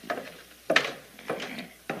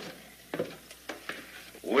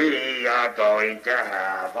We are going to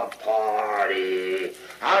have a party.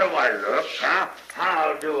 How do I look, huh?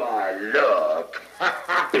 How do I look?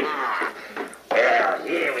 Well,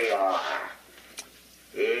 here we are.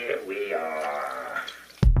 Here we are.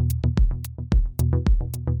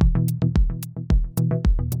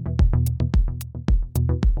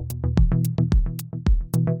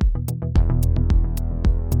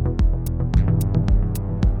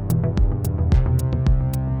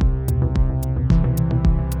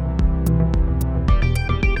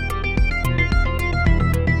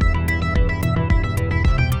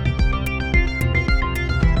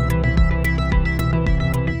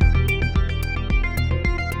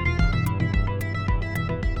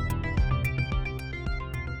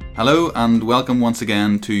 Hello and welcome once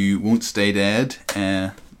again to Won't Stay Dead,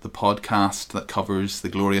 the podcast that covers the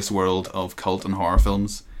glorious world of cult and horror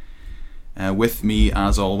films. With me,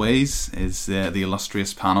 as always, is the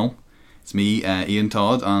illustrious panel. It's me, Ian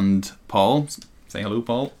Todd, and Paul. Say hello,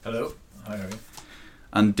 Paul. Hello. How are you?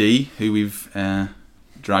 And Dee, who we've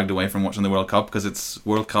dragged away from watching the World Cup because it's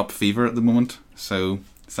World Cup fever at the moment. So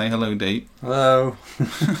say hello, Dee. Hello.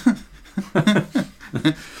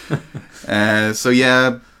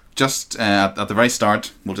 Just at the very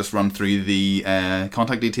start, we'll just run through the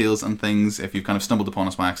contact details and things. If you've kind of stumbled upon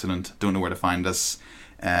us by accident, don't know where to find us,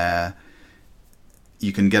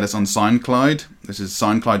 you can get us on SoundCloud. This is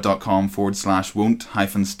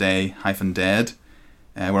soundcloud.com/won't-stay-dead.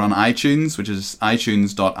 We're on iTunes, which is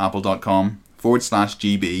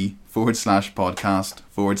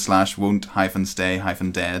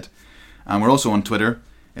itunes.apple.com/gb/podcast/won't-stay-dead. And we're also on Twitter.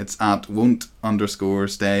 It's at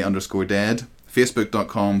won't_stay_dead.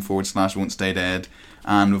 Facebook.com/won't-stay-dead,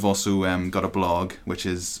 and we've also got a blog which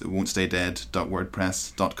is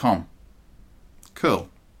won'tstaydead.wordpress.com. Cool.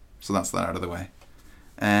 So that's that out of the way.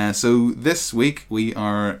 So this week we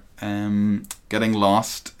are getting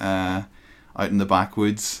lost out in the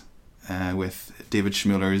backwoods with David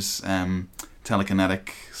Schmuller's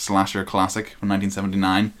telekinetic slasher classic from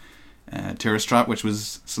 1979, Tourist Trap, which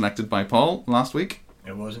was selected by Paul last week.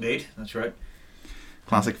 It was indeed, that's right.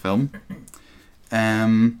 Classic film.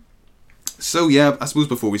 So yeah, I suppose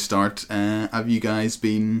before we start, have you guys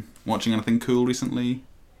been watching anything cool recently?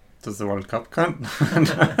 Does the World Cup count?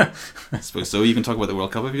 I suppose so. You can talk about the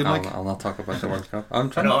World Cup if you'd like. I'll not talk about the World Cup. I'm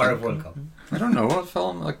trying to think. World Cup. I don't know what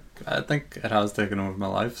film. I think it has taken over my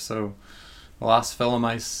life. So the last film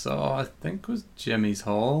I saw, I think, was Jimmy's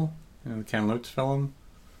Hall, the Ken Loach film.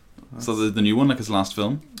 So the new one, like his last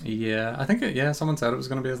film? Yeah, I think someone said it was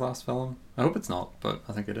going to be his last film. I hope it's not, but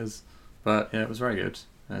I think it is. But yeah, it was very good.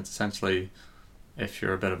 It's essentially, if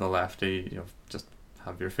you're a bit of a lefty, you just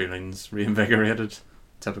have your feelings reinvigorated.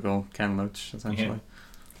 Typical Ken Loach, essentially.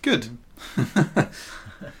 Yeah. Good.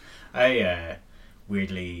 I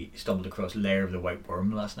weirdly stumbled across Lair of the White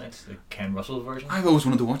Worm last night, the Ken Russell version. I've always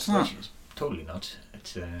wanted to watch that. Which is totally nuts.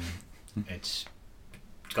 It's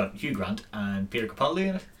got Hugh Grant and Peter Capaldi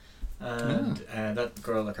in it, and that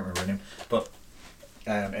girl, I can't remember her name, but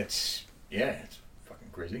it's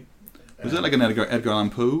fucking crazy. Was it like an Edgar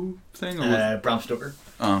Allan Poe thing? Or Bram Stoker.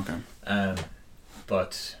 Oh, okay.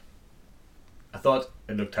 But I thought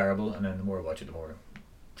it looked terrible, and then the more I watch it, the more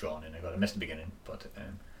drawn in I got. I missed the beginning, but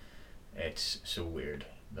it's so weird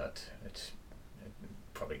that it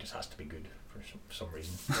probably just has to be good for some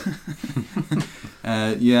reason.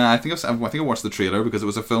 Yeah, I think I watched the trailer because it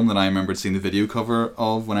was a film that I remembered seeing the video cover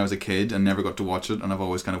of when I was a kid and never got to watch it, and I've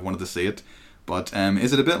always kind of wanted to see it. But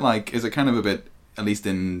is it kind of a bit, at least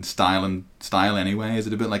in style anyway, is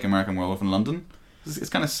it a bit like American Werewolf in London? It's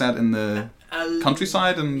kind of set in the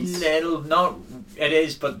countryside and... It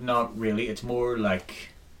is, but not really. It's more like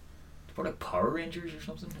Power Rangers or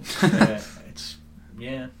something. It's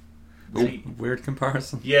really, weird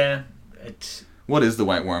comparison. Yeah, what is the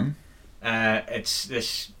White Worm? It's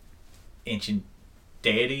this ancient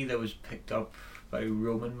deity that was picked up by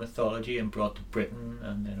Roman mythology and brought to Britain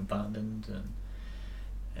and then abandoned, and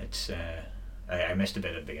it's I missed a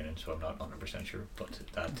bit at the beginning, so I'm not 100% sure, but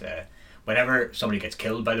that whenever somebody gets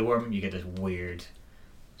killed by the worm, you get this weird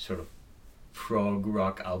sort of prog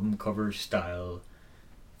rock album cover style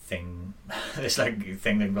thing, this like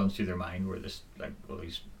thing that runs through their mind, where this like all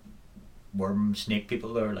these worm snake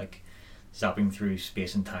people are like zapping through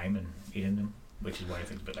space and time and eating them, which is why I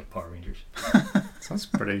think it's a bit like Power Rangers. Sounds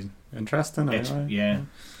pretty interesting. Anyway.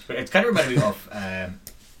 But it's kind of reminded me of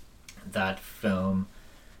that film,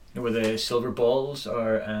 where the silver balls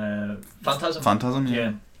are Phantasm. Phantasm,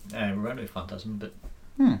 yeah. Reminded me of Phantasm, but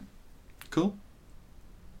cool.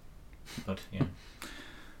 But yeah.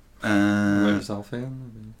 Where's Alfie?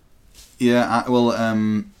 Yeah,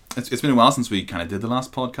 it's been a while since we kind of did the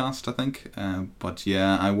last podcast, I think. But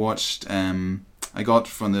yeah, I watched. I got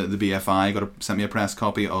from the BFI. Sent me a press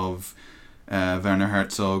copy of Werner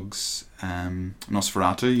Herzog's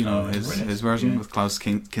Nosferatu. You know, his version with Klaus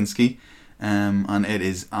Kinski, and it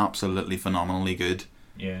is absolutely phenomenally good.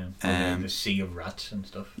 Yeah, the sea of rats and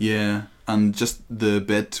stuff. Yeah, and just the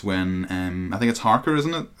bit when I think it's Harker,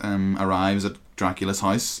 isn't it? Arrives at Dracula's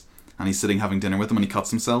house, and he's sitting having dinner with him, and he cuts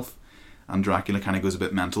himself. And Dracula kind of goes a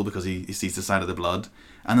bit mental because he sees the sight of the blood.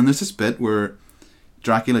 And then there's this bit where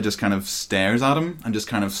Dracula just kind of stares at him and just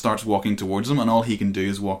kind of starts walking towards him, and all he can do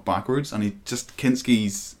is walk backwards. And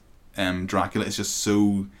Kinski's Dracula is just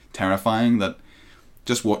so terrifying that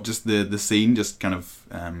just the scene just kind of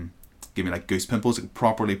gave me like goose pimples. Like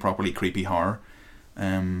properly creepy horror,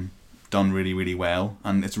 done really, really well,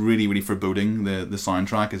 and it's really, really foreboding. The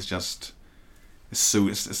soundtrack is just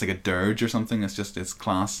it's like a dirge or something. It's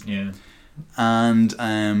class. Yeah. And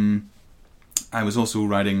I was also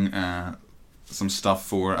writing some stuff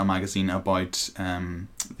for a magazine about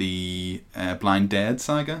the Blind Dead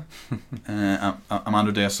saga,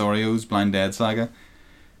 Amando de Osorio's Blind Dead saga.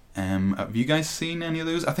 Have you guys seen any of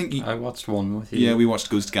those? I think I watched one with you. Yeah, we watched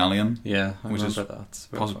Ghost Galleon. Yeah, I remember that.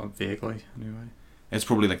 Vaguely, anyway. It's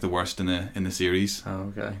probably like the worst in the series.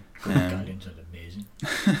 Oh, okay. Gallion's amazing.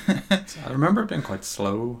 I remember it being quite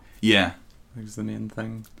slow. Yeah, was the main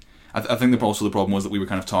thing. I think the problem was that we were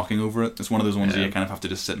kind of talking over it. It's one of those ones where you kind of have to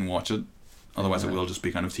just sit and watch it, otherwise it will just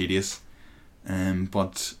be kind of tedious.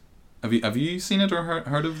 But have you seen it or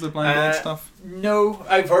heard of the Blind Dead stuff? No,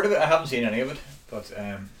 I've heard of it. I haven't seen any of it, but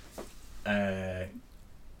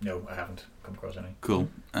no, I haven't come across any. Cool.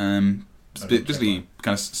 Basically,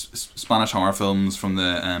 kind of Spanish horror films from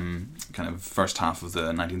the kind of first half of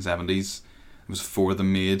the 1970s. There was 4 of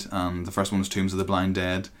them made, and the first one was Tombs of the Blind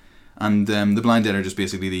Dead. And the Blind Dead are just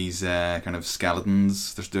basically these kind of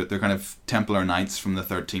skeletons. They're kind of Templar knights from the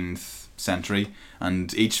 13th century,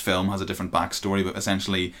 and each film has a different backstory, but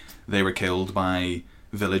essentially they were killed by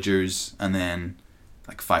villagers, and then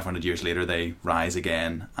like 500 years later they rise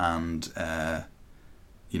again and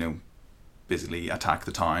basically attack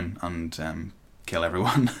the town and kill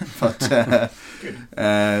everyone. But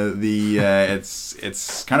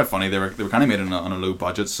it's kind of funny. They were kind of made on a low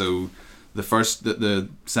budget, so the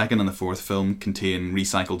second and the fourth film contain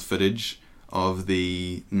recycled footage of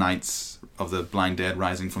the knights of the Blind Dead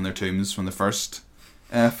rising from their tombs from the first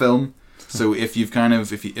film. So if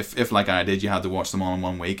like I did, you had to watch them all in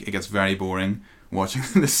 1 week, it gets very boring watching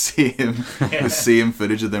the same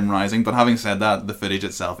footage of them rising. But having said that, the footage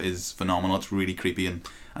itself is phenomenal. It's really creepy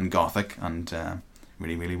and gothic and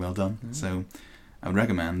really, really well done. So I would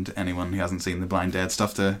recommend anyone who hasn't seen the Blind Dead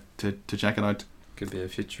stuff to check it out. Could be a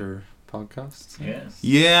future podcast.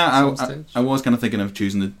 Yeah, I was kind of thinking of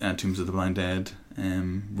choosing the Tombs of the Blind Dead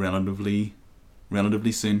relatively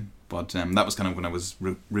soon, but that was kind of when I was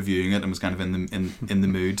reviewing it and was kind of in the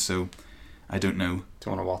mood. So I don't know. Do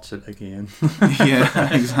you want to watch it again?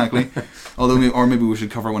 Yeah, exactly. Maybe we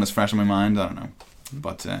should cover it when it's fresh in my mind. I don't know,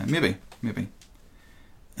 but maybe.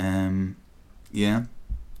 Yeah,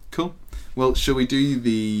 cool. Well, shall we do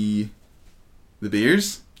the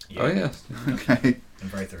beers? Yeah. Oh yeah. Okay. I'm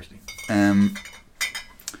very thirsty.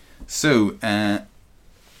 So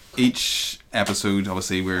each episode,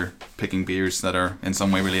 obviously, we're picking beers that are in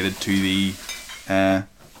some way related to the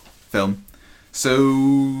film.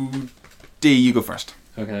 So, D, you go first.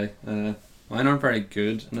 Okay. Mine aren't very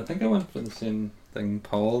good, and I think I went for the same thing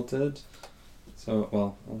Paul did. So,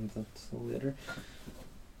 well, I'll leave that till later.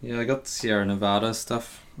 Yeah, I got Sierra Nevada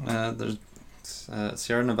stuff. There's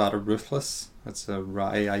Sierra Nevada Ruthless. It's a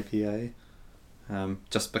rye IPA.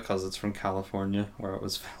 Just because it's from California where it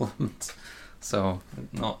was filmed, so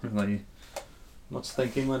not really much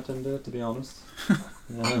thinking went into it, to be honest.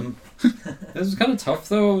 It was kind of tough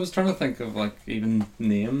though. I was trying to think of like even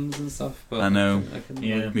names and stuff, but I know.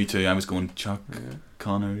 Yeah. Me too. I was going Chuck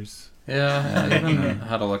Connors. Yeah, I even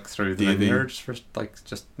had a look through the Davey. vineyards for like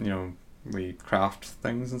just we craft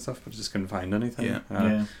things and stuff, but just couldn't find anything.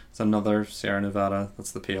 Yeah. It's another Sierra Nevada.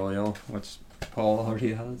 That's the Pale Ale, which Paul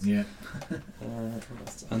already has. Yeah.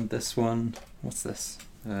 And this one, what's this?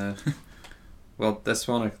 Well, this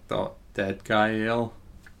one I thought Dead Guy Ale,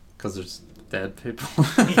 because there's dead people.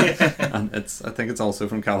 And I think it's also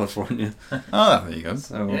from California. Oh, there you go.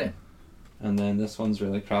 So, Yeah. And then this one's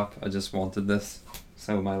really crap. I just wanted this.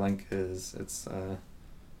 So my link is it's a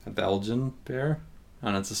Belgian beer,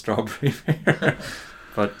 and it's a strawberry beer.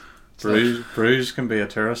 But Bruges can be a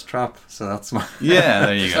tourist trap, so that's my... Yeah,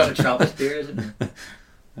 there you It's go. not a Trappist beer, is it?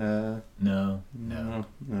 No.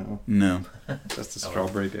 No. Just a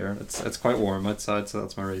strawberry beer. It's quite warm outside, so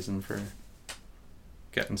that's my reason for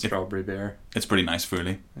getting strawberry beer. It's pretty nice,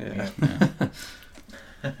 fully. Yeah.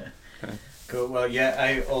 Yeah. Cool. Well, yeah,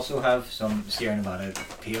 I also have some Sierra Nevada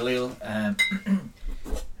Pale Ale.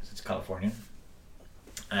 It's Californian.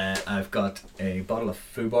 I've got a bottle of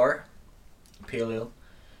Fubar Pale Ale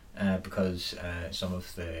because some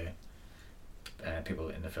of the people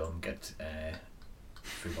in the film get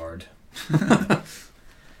Fubarred.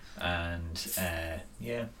 And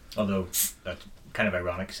yeah, although that's kind of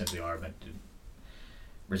ironic since they are meant to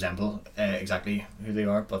resemble exactly who they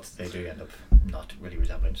are, but they do end up not really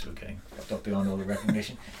resembling, so getting fucked up beyond all the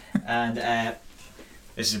recognition. And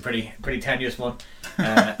this is a pretty tenuous one.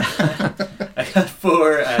 I got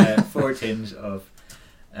four tins of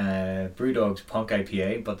Brewdog's Punk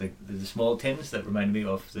IPA, but the small tins that reminded me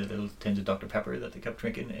of the little tins of Dr. Pepper that they kept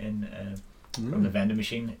drinking in from the vending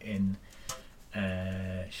machine in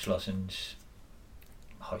Schlossen's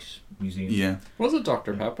house museum. Yeah. Was it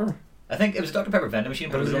Dr. Pepper? I think it was Dr. Pepper vending machine,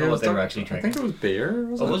 but I don't know what they were actually I drinking. think it was beer.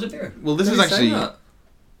 Was it beer? Well, this Did is he say actually that?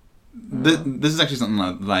 this is actually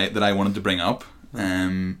something that I wanted to bring up.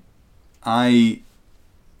 There's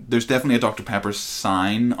definitely a Dr. Pepper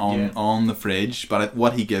sign on the fridge, but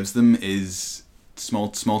what he gives them is small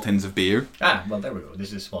tins of beer. Ah, well, there we go. This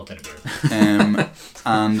is a small tin of beer.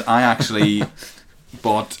 And I actually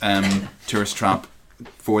bought Tourist Trap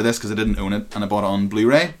for this because I didn't own it, and I bought it on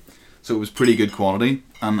Blu-ray, so it was pretty good quality.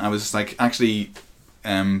 And I was like actually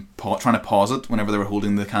trying to pause it whenever they were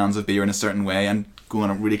holding the cans of beer in a certain way and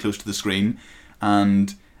going up really close to the screen,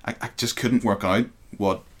 and I just couldn't work out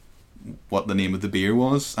what the name of the beer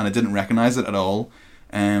was, and I didn't recognise it at all.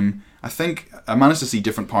 I think I managed to see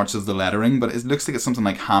different parts of the lettering, but it looks like it's something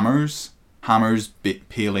like Hammers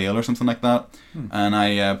Pale Ale or something like that. And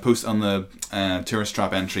I posted on the Tourist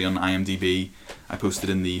Trap entry on IMDb. I posted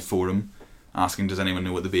in the forum asking, does anyone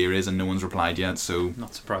know what the beer is, and no one's replied yet. So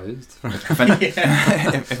Not surprised.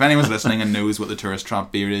 if anyone's listening and knows what the Tourist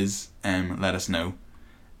Trap beer is, let us know.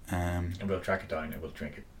 And we'll track it down and we'll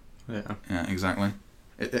drink it. Yeah, exactly.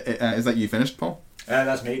 Is that you finished, Paul?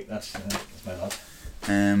 That's me. That's my lot.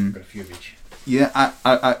 Got a few of each. Yeah,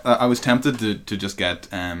 I was tempted to just get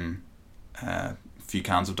a few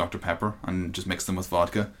cans of Dr. Pepper and just mix them with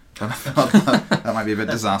vodka, but I thought that might be a bit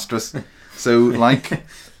disastrous. So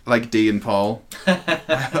like Dee and Paul,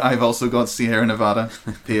 I've also got Sierra Nevada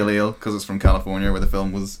Pale Ale because it's from California where the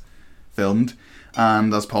film was filmed,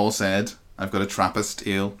 and as Paul said, I've got a Trappist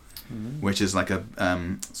Ale, which is like a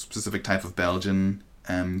specific type of Belgian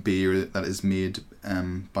beer that is made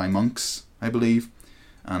by monks, I believe,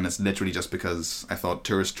 and it's literally just because I thought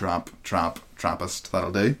Tourist Trappist,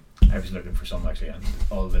 that'll do. I was looking for some actually, and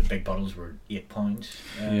all the big bottles were £8.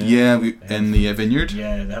 In the vineyard.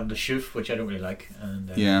 Yeah, they have the Chouf, which I don't really like,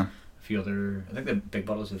 and a few other. I think the big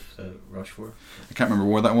bottles of the Rochefort. I can't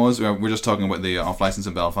remember where that was. We're just talking about the off license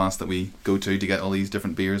in Belfast that we go to get all these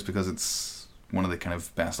different beers because it's one of the kind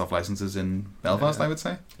of best off licenses in Belfast, I would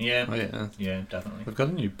say. Yeah. Oh yeah. Yeah, definitely. We've got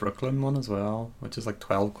a new Brooklyn one as well, which is like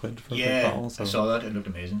 £12 for a big bottle. So I saw that. It looked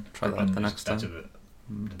amazing. Try that the next time. To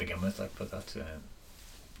begin with, like, but that's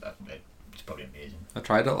it's probably amazing. I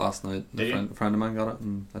tried it last night. Did A friend of mine got it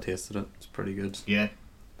and I tasted it. It's pretty good. Yeah.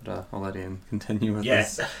 But I'll let Ian continue with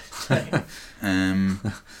this.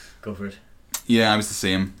 Go for it. Yeah, I was the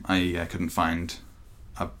same. I couldn't find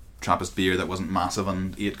a Trappist beer that wasn't massive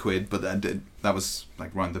on £8, but that was like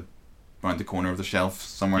round the corner of the shelf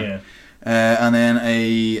somewhere. Yeah. And then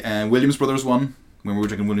a Williams Brothers one. When we were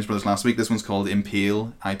drinking Williams Brothers last week, this one's called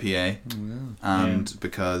Impale IPA. And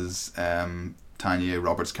because Tanya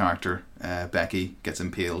Roberts' character Becky gets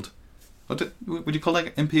impaled. Would you call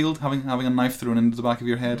that impaled? Having a knife thrown into the back of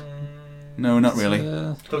your head? No, not really.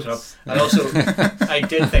 Close enough. And also, I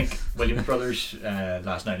did think Williams Brothers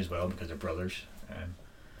last night as well because they're brothers,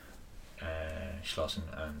 Schlossen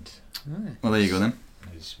and well, there you go then.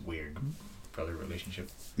 His weird brother relationship.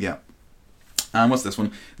 Yeah. And what's this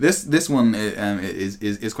one? This one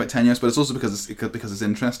is quite tenuous, but it's also because it's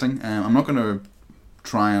interesting. I'm not going to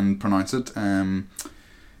try and pronounce it.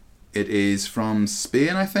 It is from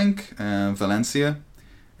Spain, I think, Valencia.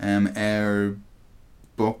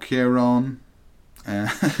 Boqueron.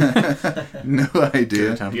 No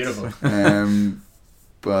idea. Beautiful.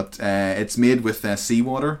 But it's made with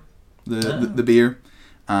seawater, the beer,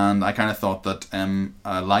 and I kind of thought that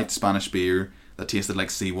a light Spanish beer that tasted like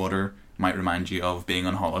seawater might remind you of being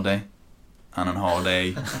on holiday, and on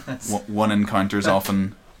holiday, one encounters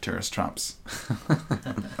often tourist traps.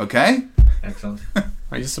 Okay. Excellent.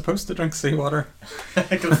 Are you supposed to drink seawater?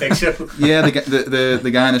 I don't think so. Yeah, the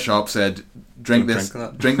guy in the shop said, drink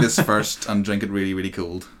Don't this first and drink it really, really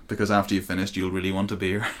cold, because after you've finished, you'll really want a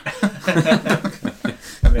beer.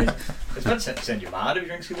 I mean, It's going to send you mad if you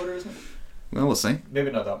drink seawater, isn't it? Well, we'll see.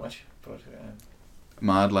 Maybe not that much, but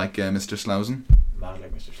Mad like Mr. Slausen. mad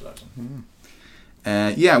like Mr. Slausen.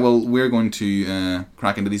 Yeah, well, we're going to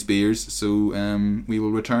crack into these beers, so we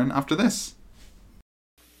will return after this.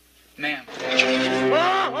 Ma'am.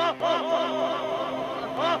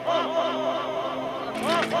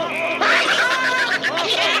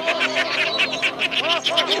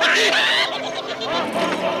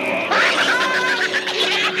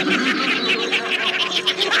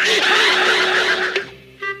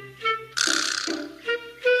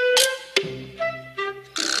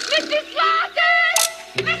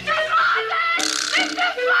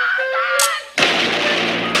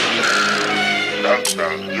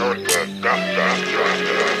 You're dead.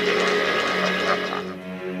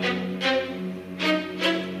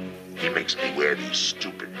 He makes me wear these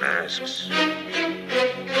stupid masks.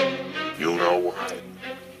 You know why?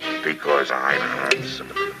 Because I'm handsome.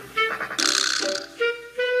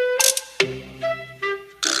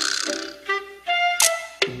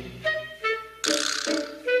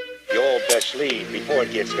 You all best leave before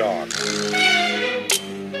it gets dark.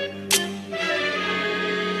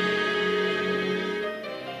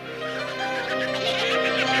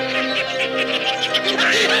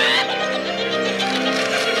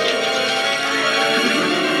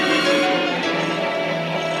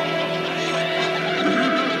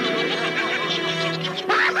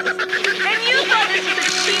 And you thought this was a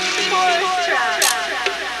cheap tourist trap.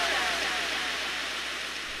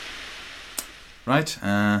 Right,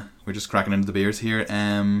 we're just cracking into the beers here.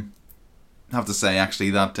 I have to say,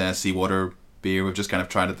 actually, that seawater beer, we've just kind of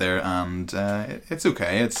tried it there, and it's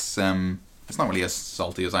okay. It's not really as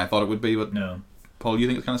salty as I thought it would be, but No. Paul, you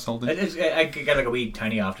think it's kind of salty? I could get like a wee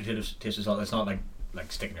tiny aftertaste of salt. It's not like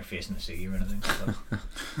sticking your face in the sea or anything. But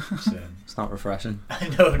it's, It's not refreshing.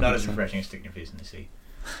 no, not as refreshing as sticking your face in the sea.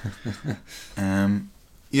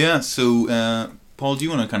 Yeah, so Paul, do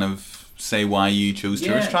you want to kind of say why you chose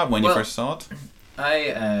Tourist Trap when you first saw it?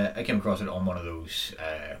 I came across it on one of those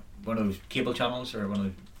cable channels or one of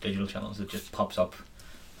the digital channels that just pops up,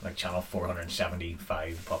 like channel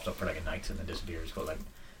 475 pops up for like a night and then disappears. It's called like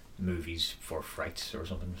Movies for Frights or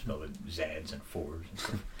something, spelled with Z's and 4s and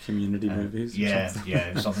stuff. Community movies. or Yeah, something.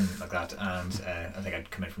 yeah, something like that. And I think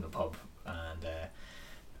I'd come in from the pub and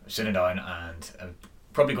sitting down, and I was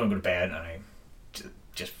probably going to go to bed, and I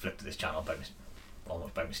just flipped to this channel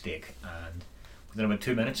almost by mistake, and within about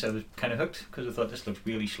 2 minutes I was kind of hooked because I thought this looked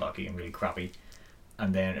really schlocky and really crappy,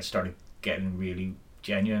 and then it started getting really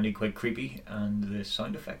genuinely quite creepy, and the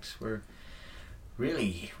sound effects were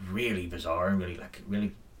really, really bizarre and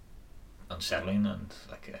really unsettling and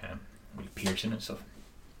really piercing and stuff.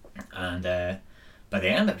 And by the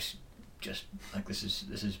end I was just like, this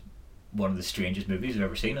is one of the strangest movies I've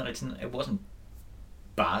ever seen, and it wasn't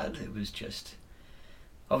bad. It was just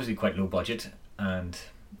obviously quite low budget and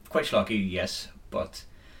quite schlocky, yes, but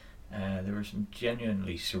there were some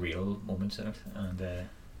genuinely surreal moments in it, and it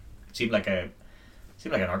seemed like an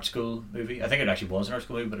art school movie. I think it actually was an art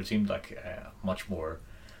school movie, but it seemed like much more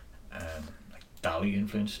like Dali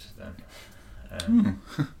influenced than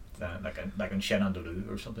like in Shen Andalou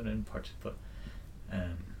or something in parts.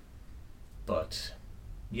 But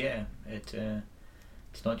yeah, it's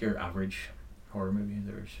not your average horror movie.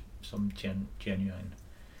 There's some genuine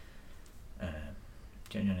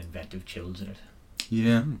inventive chills in it.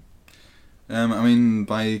 Yeah. I mean,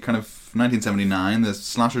 by kind of 1979, the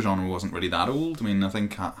slasher genre wasn't really that old. I mean, I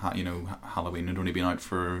think Halloween had only been out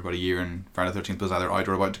for about a year, and Friday the 13th was either out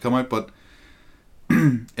or about to come out. But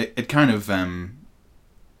it kind of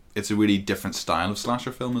it's a really different style of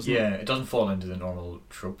slasher film, isn't it? Yeah, it doesn't fall into the normal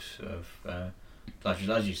tropes of slashers,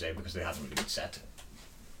 as you say, because they haven't really been set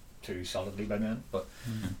too solidly by then. But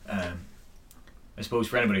I suppose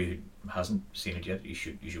for anybody who hasn't seen it yet, you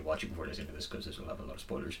should watch it before listening to this, because this will have a lot of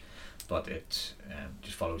spoilers. But it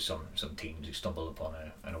just follows some teens who stumble upon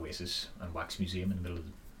an oasis and wax museum in the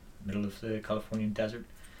middle of the Californian desert.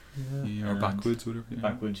 Yeah, or backwoods, whatever. Yeah.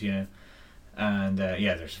 Backwoods, yeah. And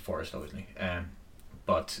there's a forest, obviously.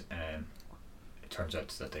 But it turns out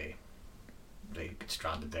that they get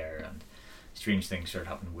stranded there, and strange things start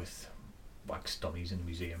happening with wax dummies in the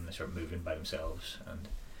museum. They start moving by themselves, and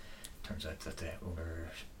it turns out that the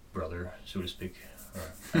owner's brother, so to speak,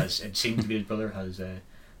 or as it seemed to be his brother, has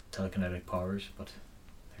telekinetic powers, but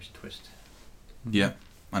there's a twist. Yeah,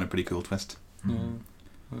 and a pretty cool twist. Yeah.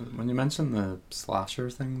 When you mentioned the slasher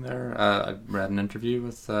thing there, I read an interview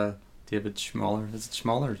with David Schmoller. Is it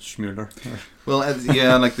Schmoller or Schmuller? Well, it's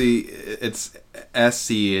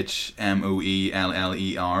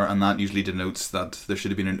SCHMOELLER, and that usually denotes that there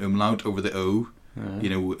should have been an umlaut over the O,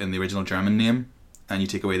 in the original German name. and you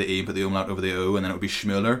take away the E and put the umlaut over the O, and then it would be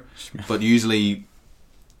Schmuller. But usually,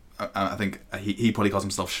 I think he probably calls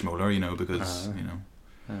himself Schmuller, because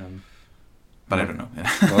but I don't know.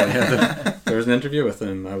 Well, yeah, there was an interview with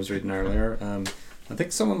him I was reading earlier. I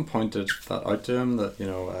think someone pointed that out to him that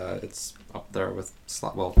it's up there with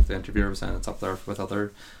the interviewer was saying it's up there with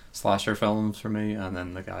other slasher films for me, and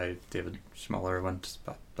then the guy David Schmuller went,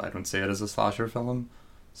 but I don't see it as a slasher film.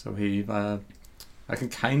 So I can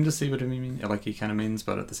kind of see what he kind of means,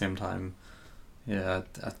 but at the same time, yeah,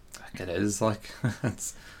 it is like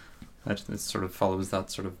it sort of follows that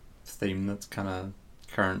sort of theme that's kind of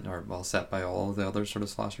current or set by all the other sort of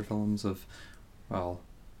slasher films of, well,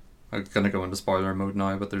 I'm gonna go into spoiler mode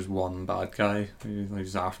now, but there's one bad guy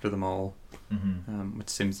who's after them all, which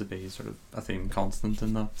seems to be sort of a theme constant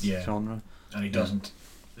in that genre. And he doesn't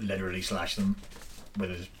literally slash them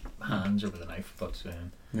with his hands or with a knife, but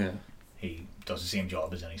he does the same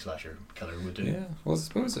job as any slasher killer would do. Yeah, well, I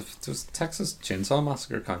suppose if Texas Chainsaw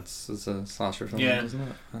Massacre counts as a slasher film, doesn't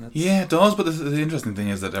it? And it does. But the interesting thing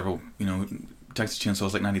is that Texas Chainsaw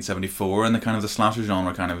is like 1974, and the slasher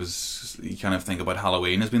genre kind of is. You kind of think about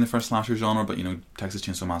Halloween as being the first slasher genre, but Texas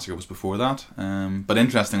Chainsaw Massacre was before that. But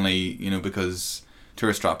interestingly, because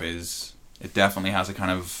Tourist Trap it definitely has a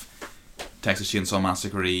kind of Texas Chainsaw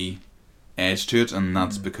Massacre-y edge to it, and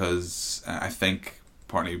that's because I think.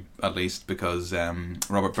 Partly, at least, because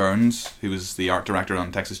Robert Burns, who was the art director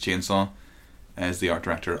on Texas Chainsaw, is the art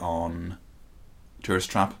director on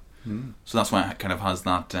Tourist Trap. So that's why it kind of has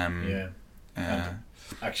that.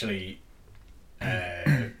 Actually,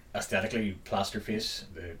 aesthetically, Plasterface,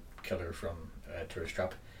 the killer from Tourist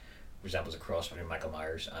Trap, resembles a cross between Michael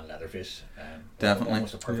Myers and Leatherface. Definitely,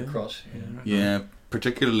 almost a perfect cross. Yeah,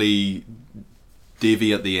 particularly.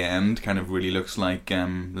 Davey at the end kind of really looks like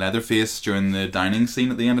Leatherface during the dining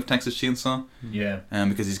scene at the end of Texas Chainsaw. Yeah.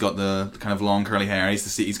 Because he's got the kind of long curly hair.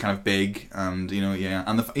 He's kind of big, and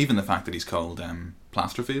and even the fact that he's called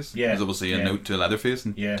Plasterface is obviously a note to Leatherface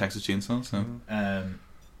in Texas Chainsaw. So.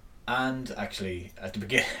 And actually, at the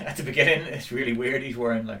beginning, it's really weird. He's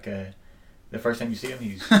wearing like the first time you see him,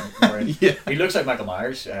 he's wearing. He looks like Michael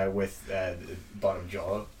Myers with the bottom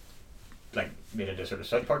jaw. Like made it a sort of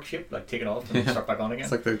South Park shape, like taken off and stuck back on again.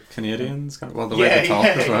 It's like the Canadians, the way they talk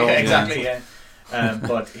as well. Exactly.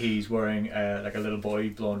 But he's wearing like a little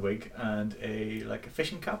boy blonde wig and a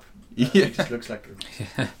fishing cap. It just looks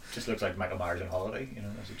like Michael Myers on holiday,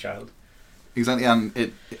 as a child. Exactly, and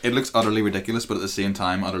it looks utterly ridiculous, but at the same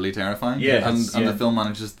time utterly terrifying. Yeah, and the film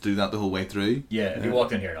manages to do that the whole way through. Yeah, if you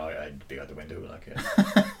walked in here now, I'd be out the window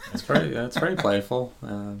It's very playful.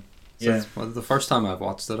 The first time I've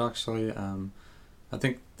watched it, actually, I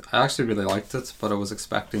think I actually really liked it, but I was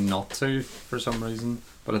expecting not to for some reason.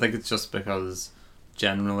 But I think it's just because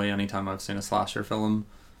generally, anytime I've seen a slasher film,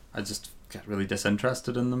 I just get really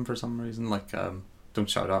disinterested in them for some reason. Don't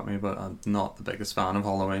shout at me, but I'm not the biggest fan of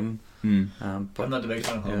Halloween. But I'm not the biggest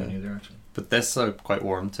fan of Halloween either, actually. But this I'm quite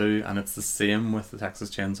warm to, and it's the same with the Texas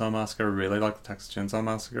Chainsaw Massacre. I really like the Texas Chainsaw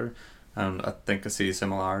Massacre, and I think I see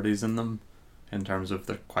similarities in them. In terms of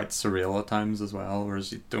they're quite surreal at times as well,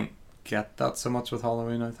 whereas you don't get that so much with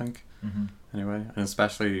Halloween, I think. Anyway, and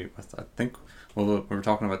especially with, I think, we were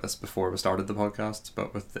talking about this before we started the podcast,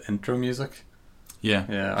 but with the intro music.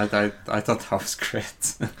 Yeah, I thought that was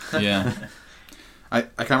great. Yeah. I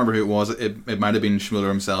can't remember who it was. It might have been Schmuller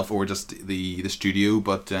himself or just the studio,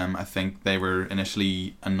 but I think they were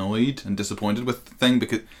initially annoyed and disappointed with the thing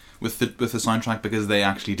because with the soundtrack, because they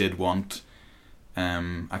actually did want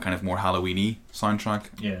a kind of more Halloween-y soundtrack.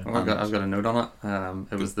 Yeah. Well, I've got a note on it.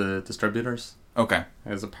 It was the distributors. Okay.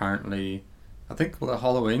 It was apparently, I think, the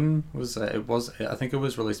Halloween was. I think it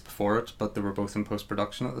was released before it, but they were both in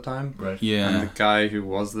post-production at the time. Right. Yeah. And the guy who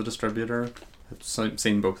was the distributor had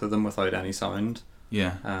seen both of them without any sound.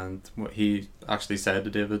 Yeah. And what he actually said to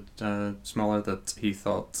David Schmuller that he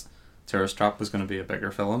thought Tourist Trap was going to be a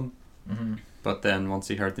bigger film. Mm-hmm. But then once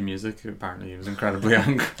he heard the music, apparently he was incredibly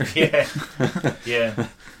angry. Yeah.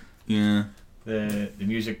 The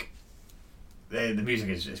music, the music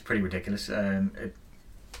is pretty ridiculous. It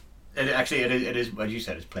is as you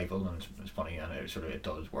said, it's playful and it's funny, and it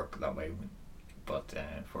does work that way. But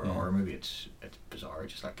for a horror movie, it's bizarre.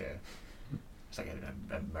 It's like a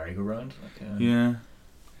merry-go-round. Yeah.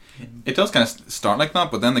 It does kind of start like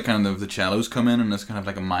that, but then the cellos come in and it's kind of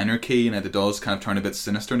like a minor key, and it does kind of turn a bit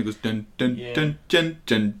sinister, and it goes dun dun dun dun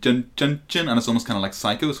dun dun dun dun, and it's almost kind of like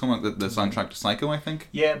Psycho. It's kind of like the soundtrack to Psycho, I think.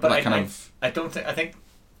 Yeah, but I think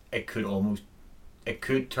it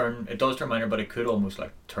could turn. It does turn minor, but it could almost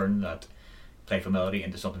like turn that playful melody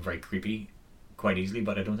into something very creepy quite easily.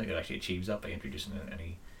 But I don't think it actually achieves that by introducing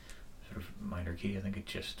any sort of minor key. I think it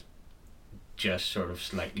just just sort of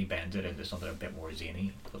slightly bends it into something a bit more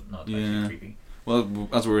zany, but not Yeah. actually creepy. Well,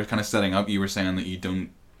 as we were kind of setting up, you were saying that you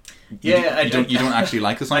don't. Yeah, you don't actually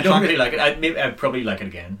like the soundtrack. I don't really like it. I'd probably like it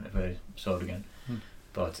again if I saw it again.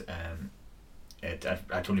 But I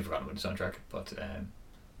totally forgot about the soundtrack. But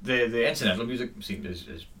the incidental music seemed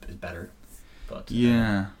is better. But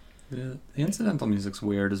The incidental music's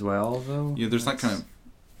weird as well, though. Yeah, there's that kind of.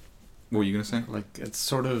 What were you gonna say? Like, it's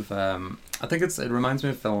sort of I think it reminds me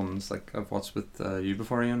of films like I've watched with you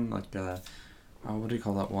before, Ian, like what do you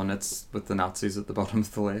call that one? It's with the Nazis at the bottom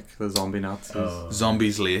of the lake, the zombie Nazis.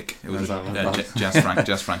 Zombies Lake. It was Is that what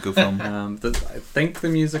Jess Franco film. I think the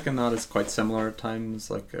music in that is quite similar at times,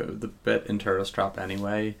 like the bit in Tourist Trap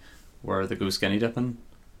anyway, where they go skinny dipping.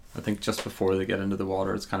 I think just before they get into the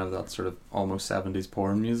water, it's kind of that sort of almost 70s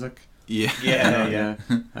porn music. Yeah. Yeah.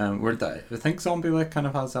 I think Zombie Lake kind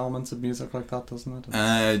of has elements of music like that, doesn't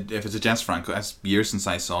it? If it's a Jess Franco, it's years since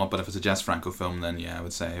I saw it, but if it's a Jess Franco film, then yeah, I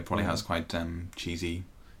would say it probably has quite cheesy.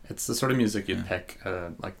 It's the sort of music you'd pick,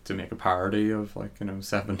 like to make a parody of, like,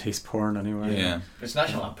 70s porn anyway. Yeah. It's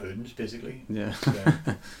National Lampoons, basically. Yeah.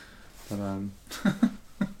 But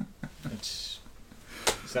it's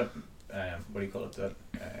that what do you call it? That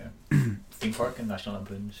theme park in National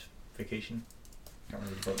Lampoon's Vacation. Can't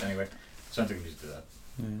remember what it's called. Anyway, sounds like music to that.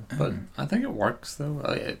 yeah. But I think it works though.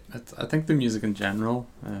 I think the music in general,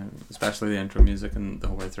 especially the intro music and the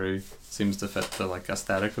whole way through, seems to fit the like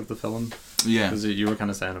aesthetic of the film. Yeah. Because you were kind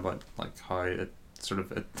of saying about like how it sort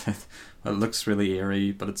of it looks really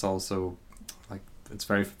eerie, but it's also like it's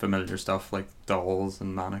very familiar stuff like dolls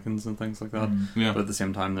and mannequins and things like that. Yeah. But at the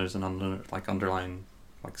same time, there's an underlying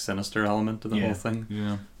like sinister element to the whole thing.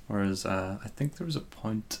 Yeah. Whereas I think there was a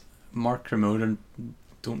point Mark Kermode,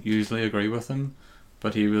 don't usually agree with him,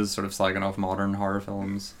 but he was sort of slagging off modern horror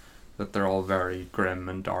films that they're all very grim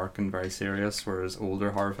and dark and very serious, whereas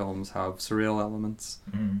older horror films have surreal elements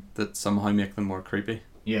that somehow make them more creepy.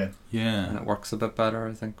 Yeah. And it works a bit better,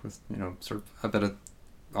 I think, with sort of a bit of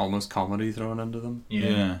almost comedy thrown into them.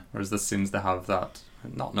 Yeah. Whereas this seems to have that,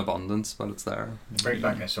 not in abundance, but it's there. It brings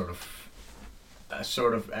back a sort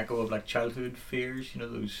of echo of like childhood fears,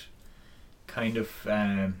 those kind of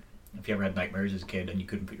if you ever had nightmares as a kid and you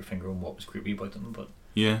couldn't put your finger on what was creepy about them, but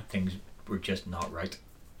things were just not right.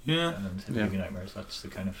 Yeah. And having nightmares, that's the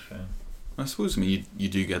kind of I suppose you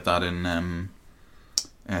do get that in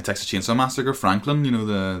Texas Chainsaw Massacre. Franklin,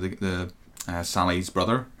 the Sally's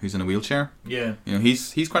brother who's in a wheelchair. Yeah.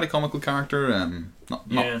 He's quite a comical character.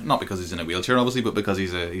 Not because he's in a wheelchair, obviously, but because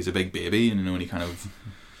he's a big baby, and and he kind of.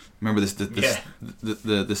 Remember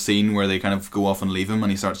the scene where they kind of go off and leave him,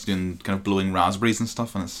 and he starts doing kind of blowing raspberries and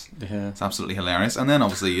stuff, and it's absolutely hilarious. And then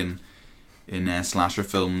obviously in slasher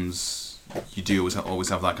films, you do always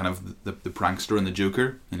have that kind of the prankster and the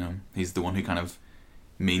Joker. He's the one who kind of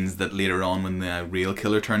means that later on when the real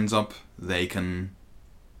killer turns up, they can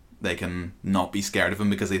not be scared of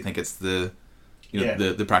him because they think it's the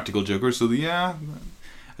practical Joker. So I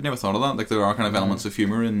never thought of that. Like, there are kind of elements of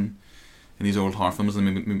humor in these old horror films,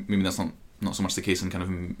 and maybe that's not so much the case in kind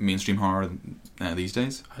of mainstream horror these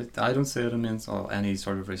days. I don't see it in any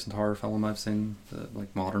sort of recent horror film I've seen,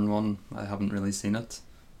 like modern one. I haven't really seen it.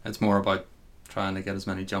 It's more about trying to get as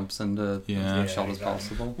many jumps into the shot as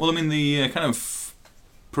possible. Well, I mean, the kind of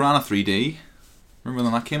Piranha 3D. Remember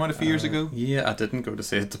when that came out a few years ago? Yeah, I didn't go to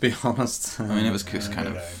see it, to be honest. I mean, it was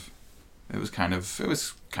kind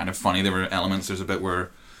of funny. There were elements. There's a bit where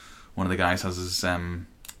one of the guys has his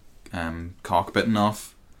cock bitten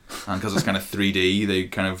off, and because it's kind of 3D, they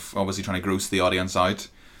kind of obviously trying to gross the audience out,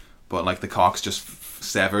 but like the cock's just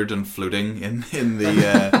severed and floating in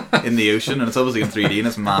the ocean, and it's obviously in 3D and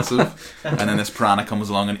it's massive, and then this piranha comes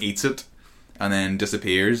along and eats it and then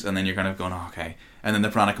disappears, and then you're kind of going, oh, okay, and then the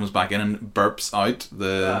piranha comes back in and burps out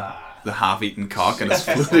the half-eaten cock, and it's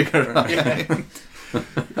floating around.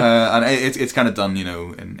 And it's kind of done in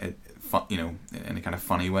a kind of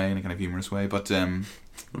funny way, in a kind of humorous way,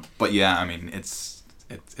 but yeah, I mean, it's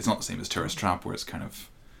not the same as Tourist Trap, where it's kind of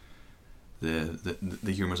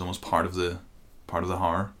the humor is almost part of the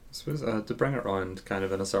horror. I suppose to bring it round kind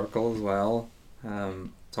of in a circle as well,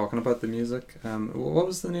 talking about the music, what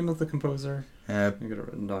was the name of the composer? You got it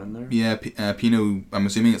written down there. Yeah, Pinot. I'm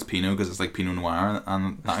assuming it's Pinot because it's like Pinot Noir,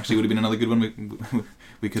 and that actually would have been another good one.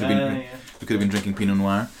 We could have been drinking Pinot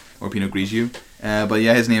Noir or Pinot Grigio, but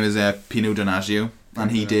yeah, his name is Pino Donaggio,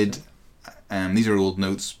 and he did. These are old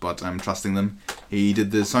notes, but I'm trusting them. He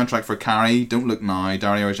did the soundtrack for Carrie, Don't Look Now,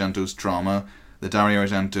 Dario Argento's Trauma, the Dario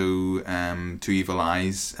Argento Two Evil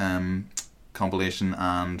Eyes compilation,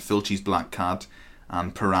 and Filchi's Black Cat,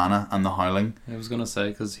 and Piranha and The Howling. I was going to say,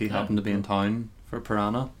 because he happened to be in town for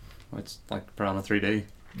Piranha, which like Piranha 3D.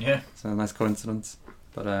 Yeah. It's a nice coincidence.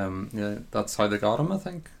 But yeah, that's how they got him, I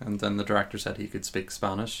think. And then the director said he could speak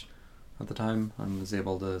Spanish at the time and was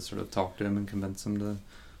able to sort of talk to him and convince him to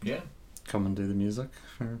Yeah. come and do the music.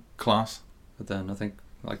 Class. But then I think,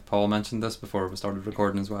 like Paul mentioned this before we started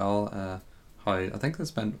recording as well, how I think they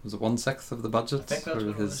spent, was it 1/6 of the budget I think that's for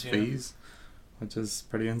what it his was, yeah. fees, which is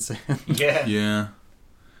pretty insane. Yeah. Yeah.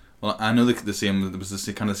 Well, I know the same. It was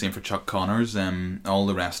kind of the same for Chuck Connors. All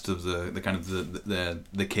the rest of the kind of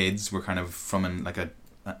the kids were kind of from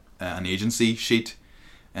an agency sheet.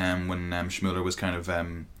 When Schmuller was kind of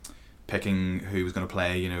picking who he was going to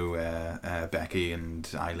play, you know, Becky and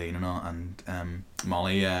Eileen and all, and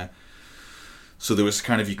Molly. So there was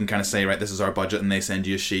kind of, you can kind of say, right, this is our budget, and they send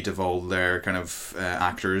you a sheet of all their kind of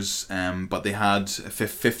actors. But they had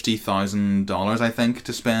 $50,000, I think,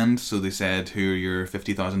 to spend. So they said, who are your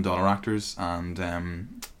 $50,000 actors? And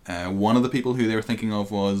one of the people who they were thinking of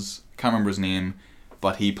was, can't remember his name,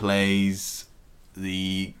 but he plays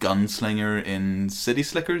the gunslinger in City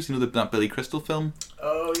Slickers. You know, that Billy Crystal film.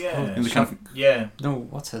 Oh yeah. Oh, Chuck- yeah. No,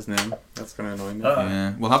 what's his name? That's going to annoy me.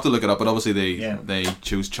 Yeah, we'll have to look it up. But obviously Yeah. they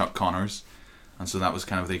chose Chuck Connors. And so that was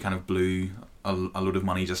kind of, they kind of blew a load of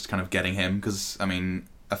money just kind of getting him, because I mean,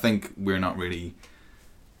 I think we're not really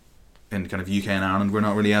in kind of UK and Ireland, we're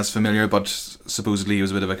not really as familiar, but supposedly he was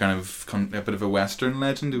a bit of a kind of a bit of a Western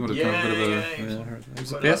legend. He was Yeah, kind of a bit of a, yeah, he was- He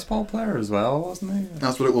was a Quite baseball player as well, wasn't he?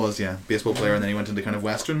 That's what it was, yeah. Baseball player, and then he went into kind of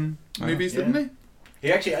Western movies, Yeah. didn't he?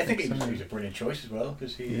 He actually, I think he So- was a brilliant choice as well,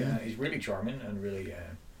 because he's really charming and really.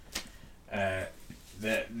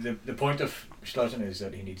 The point of Slaughter is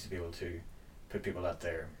that he needs to be able to put people at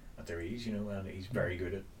their ease, you know, and he's very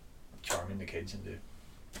good at charming the kids and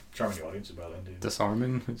charming the audience as well, and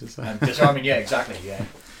Disarming, would you say? and disarming, yeah, exactly, yeah,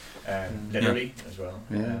 literally as well,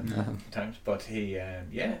 Yeah. times. But he, yeah,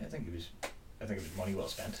 I think it was money well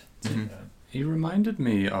spent. Mhm. He reminded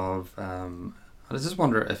me of. I just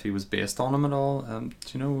wonder if he was based on him at all. Do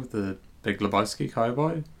you know the Big Lebowski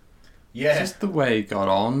cowboy? Yeah, Just the way he got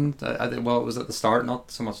on. I think, well, it was at the start,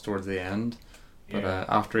 not so much towards the end. But yeah.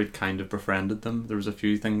 after he'd kind of befriended them, there was a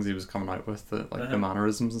few things he was coming out with that, like the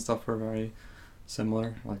mannerisms and stuff, were very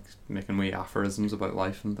similar, like making wee aphorisms about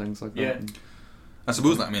life and things like Yeah. that. I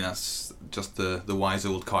suppose that, I mean, that's just the wise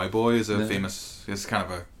old cowboy is a Yeah. famous, it's kind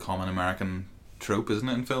of a common American trope, isn't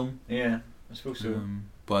it, in film? Yeah, I suppose so.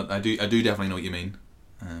 But I do definitely know what you mean.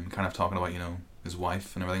 Kind of talking about, you know, his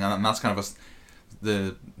wife and everything, and that's kind of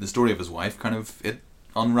the story of his wife. Kind of it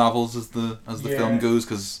unravels as the film goes,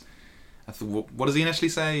 because what does he initially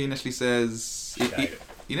say? He initially says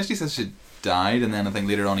he initially says she died, and then I think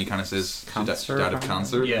later on he kind of says she died of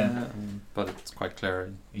cancer. Yeah. But it's quite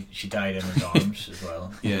clear. She died in his arms as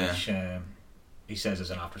well. Yeah. Which, he says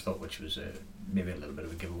as an afterthought, which was maybe a little bit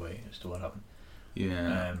of a giveaway as to what happened.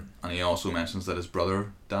 Yeah. And he also mentions that his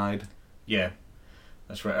brother died. Yeah,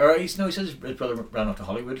 that's right. Or he says his brother ran off to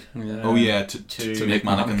Hollywood. Yeah. Oh yeah, to make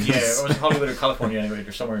mannequins. Yeah, or was it Hollywood or California anyway,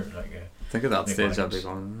 or somewhere like. Think of that Make stage, I'd be mannequins.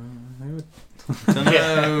 going.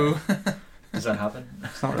 No. Does that happen?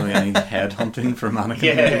 It's not really any head hunting for mannequins.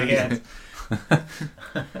 Yeah,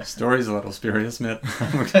 yeah. Story's a little spurious, mate.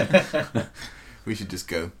 We should just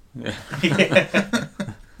go. Yeah. Yeah.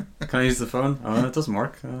 Can I use the phone? Oh, it doesn't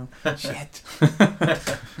work. Shit.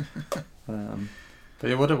 But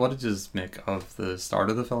yeah, what did you make of the start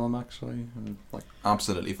of the film? Actually, like,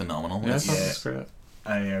 Absolutely phenomenal. yeah, I It's- thought it was great.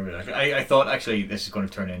 I really like it. I thought actually this is going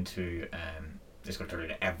to turn into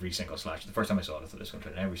every single slasher. The first time I saw it, I thought this was going to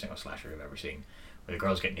turn into every single slasher I've ever seen, where the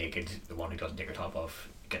girls get naked, the one who doesn't take her top off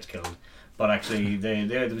gets killed. But actually,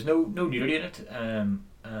 there was no nudity in it,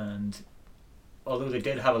 and although they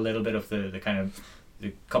did have a little bit of the kind of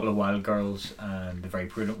the couple of wild girls and the very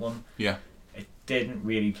prudent one, Yeah. it didn't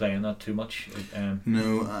really play on that too much.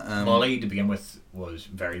 No. Molly to begin with was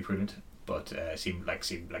very prudent, but seemed like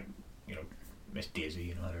you know, Miss Daisy,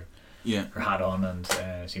 you know, had Yeah. her hat on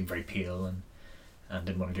and seemed very pale and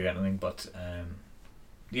didn't want to do anything. But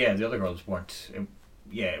yeah, the other girls weren't.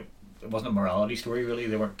 It wasn't a morality story really.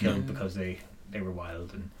 They weren't killed because they were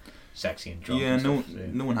wild and sexy and drunk. Yeah. and No. stuff. They-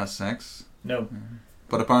 No one has sex. no.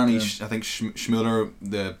 But apparently, Yeah. I think Schmuller,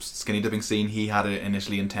 the skinny dipping scene, he had it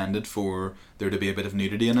initially intended for there to be a bit of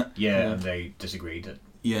nudity in it. Yeah, and they disagreed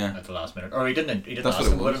Yeah. at the last minute, or he didn't That's ask what it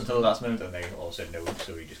them about was. it until the last minute, and they all said no,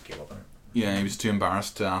 so he just gave up on it. Yeah, he was too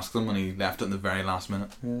embarrassed to ask them, and he left it in the very last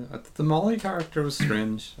minute. Yeah, the Molly character was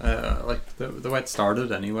strange. Like the way it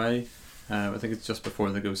started anyway. I think it's just before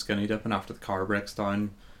they go skinny dipping after the car breaks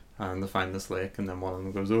down, and they find this lake, and then one of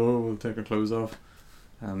them goes, "Oh, we'll take her clothes off."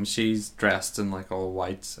 She's dressed in like all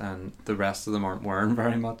white, and the rest of them aren't wearing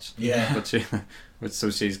very much. Yeah. But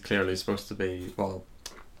so she's clearly supposed to be, well,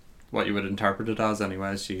 what you would interpret it as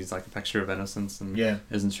anyway. She's like a picture of innocence and Yeah.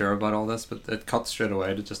 isn't sure about all this, but it cuts straight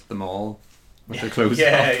away to just them all with their clothes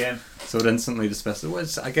Yeah, off. yeah. So it instantly dismisses it.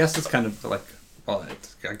 Which I guess it's kind of like, well,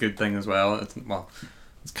 it's a good thing as well.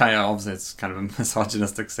 It's kind of, obviously it's kind of a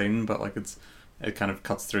misogynistic scene, but like it kind of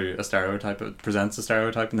cuts through a stereotype. It presents a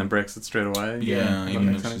stereotype and then breaks it straight away. Yeah, If that even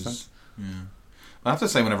makes though any she's- sense. yeah. I have to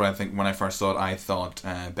say, when I first saw it, I thought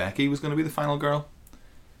Becky was going to be the final girl.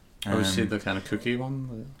 Or is she the kind of cookie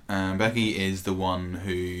one? Becky is the one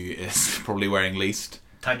who is probably wearing least.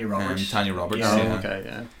 Tanya Roberts. Tanya Roberts. Yeah. Oh, Yeah. okay,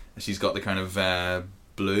 yeah. She's got the kind of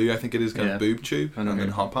blue, I think it is, kind Yeah. of boob tube I know and then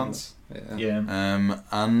who- hot pants. Yeah. Yeah.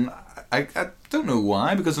 And I don't know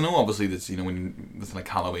why, because I know obviously that's, you know, when with like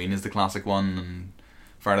Halloween is the classic one, and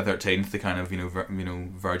Friday the 13th, the kind of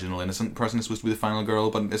virginal innocent person is supposed to be the final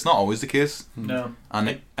girl, but it's not always the case. No. And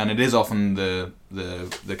it is often the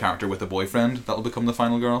character with the boyfriend that'll become the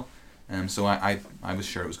final girl. So I was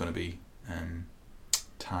sure it was going to be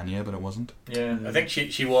Tanya, but it wasn't. Yeah, I think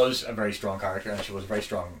she was a very strong character, and she was a very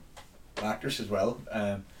strong actress as well,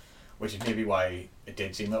 which is maybe why it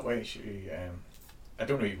did seem that way. She, I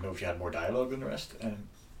don't even know if she had more dialogue than the rest.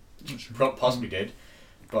 Possibly did,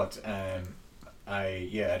 but I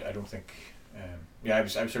don't think. I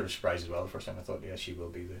was sort of surprised as well the first time. I thought, yeah, she will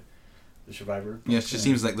be the survivor. Yeah, she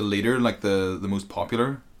seems like the leader, like the most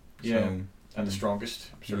popular. Yeah, So, and the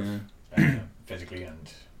strongest, sort yeah. of physically, and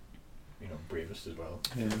bravest as well.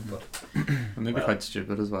 Yeah. But And maybe Well- quite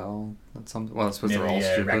stupid as well. That's something. Well, I suppose they're Maybe, all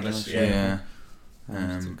yeah, stupid. reckless, actually. Yeah.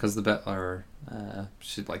 Because the bit where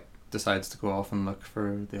she like decides to go off and look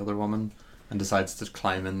for the other woman and decides to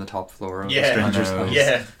climb in the top floor of Yeah, a stranger's I know.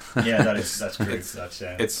 house. yeah, that's true. It's-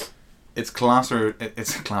 That's It's classer.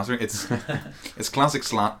 It's classer. It's classic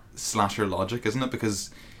slasher logic, isn't it?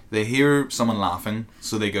 Because they hear someone laughing,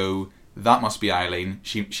 so they go, "That must be Eileen.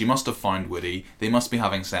 She must have found Woody. They must be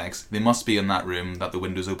having sex. They must be in that room that the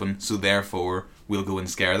window's open. So therefore, we'll go and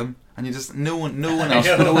scare them." And you just no one else,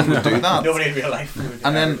 no one would do that. Nobody in real life would.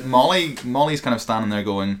 And then Molly's kind of standing there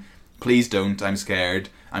going, "Please don't. I'm scared.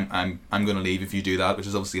 I'm going to leave if you do that," which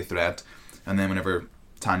is obviously a threat. And then whenever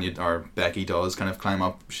Tanya or Becky does kind of climb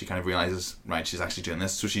up, she kind of realizes, right, she's actually doing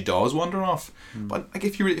this, so she does wander off. But like,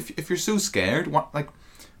 if you're so scared,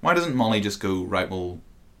 why doesn't Molly just go, right? Well,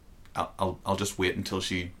 I'll just wait until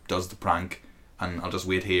she does the prank, and I'll just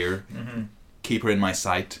wait here, keep her in my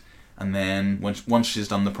sight, and then once she's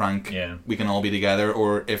done the prank, we can all be together.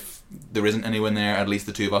 Or if there isn't anyone there, at least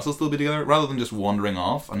the two of us will still be together, rather than just wandering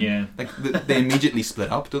off. And like they immediately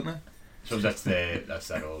split up, don't they? So that's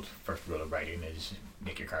that old first rule of writing is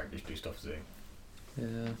make your characters do stuff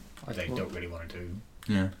they don't really want to do.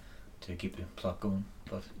 Yeah. To keep the plot going,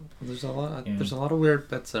 but There's a lot. Yeah. There's a lot of weird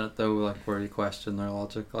bits in it though, like where you question their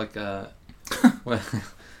logic. Like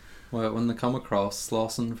when they come across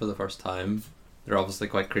Lawson for the first time, they're obviously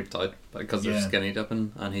quite creeped out because they're Yeah. skinny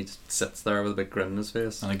dipping, and he just sits there with a big grin on his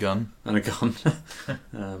face And a gun. and a gun,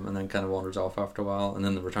 and then kind of wanders off after a while, and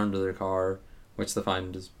then they return to their car, which they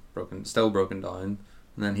find is still broken down,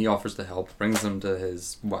 and then he offers to help, brings them to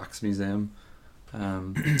his wax museum,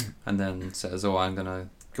 and then says, "Oh, I'm gonna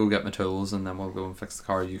go get my tools, and then we'll go and fix the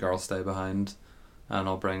car. You girls stay behind, and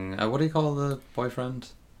I'll bring what do you call the boyfriend?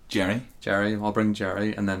 Jerry. Jerry. I'll bring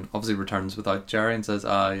Jerry," and then obviously returns without Jerry and says,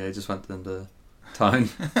 "Ah, yeah, he just went into town."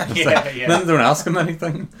 It's like, then they don't ask him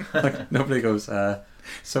anything. Like nobody goes,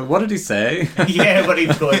 "So what did he say?" yeah, but he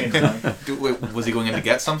was going in. Was he going in to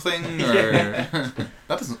get something? Or that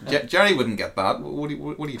doesn't. Jerry wouldn't get that. What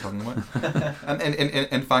are you talking about? And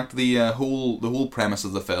in fact, the whole premise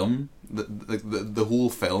of the film, the whole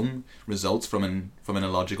film results from an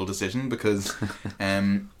illogical decision, because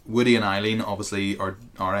Woody and Eileen obviously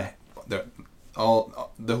they're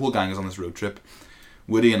all, the whole gang is on this road trip.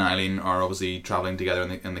 Woody and Eileen are obviously travelling together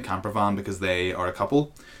in the camper van because they are a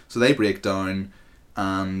couple. So they break down,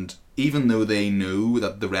 and even though they know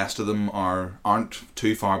that the rest of them aren't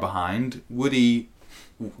too far behind, Woody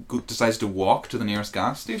decides to walk to the nearest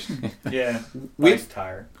gas station. Yeah, Wait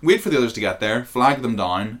tire. Wait for the others to get there, flag them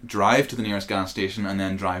down, drive to the nearest gas station, and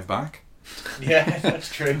then drive back. Yeah,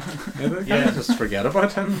 that's true. Yeah, they kind of just forget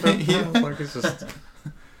about him. Yeah. Like it's just.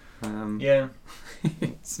 Yeah.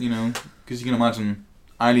 It's, because you can imagine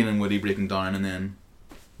Eileen and Woody breaking down, and then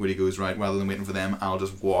Woody goes, right, rather than waiting for them, I'll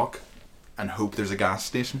just walk and hope there's a gas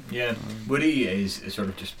station. Yeah, Woody is sort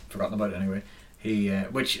of just forgotten about it anyway. He,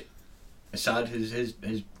 which is sad. His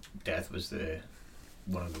death was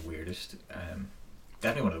one of the weirdest,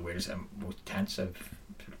 definitely one of the weirdest and most tense I've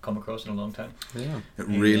come across in a long time. Yeah, It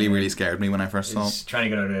really scared me when I first saw He's it. trying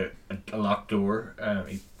to get out a locked door.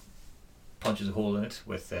 He punches a hole in it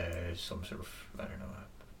with some sort of, I don't know,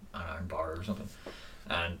 an iron bar or something.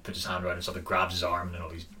 and puts his hand around and something grabs his arm, and then all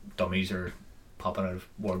these dummies are popping out of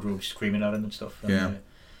wardrobes screaming at him and stuff. And,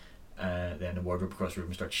 then the wardrobe across the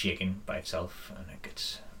room starts shaking by itself, and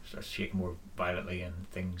starts shaking more violently, and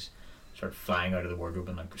things start flying out of the wardrobe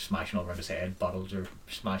and like smashing all around his head. Bottles are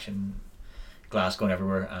smashing, glass going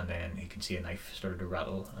everywhere, and then he can see a knife started to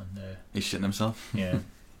rattle, and He's shitting himself. yeah,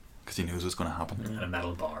 Because he knows what's going to happen. and a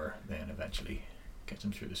metal bar then eventually gets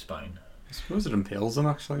him through the spine. I suppose it impales him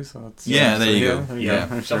actually, so it's Yeah, there you yeah, go. there you Yeah,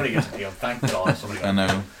 go. somebody gets impaled. Thank God, somebody got I know.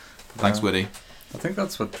 impaled. Thanks, Yeah. Woody. I think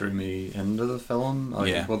that's what drew me into the film. Like,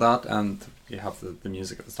 Yeah. well, that, and you have the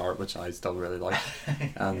music at the start, which I still really like,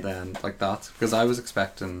 and then like that, because I was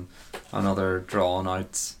expecting another drawn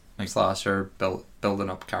out slasher building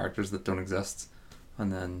up characters that don't exist,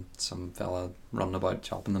 and then some fella running about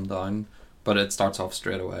chopping them down. But it starts off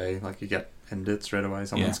straight away, like you get into it straight away.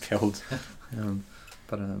 Someone's killed.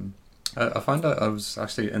 I found out I was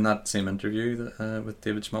actually in that same interview that, with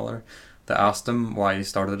David Schmuller. They asked him why he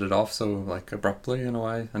started it off so like abruptly in a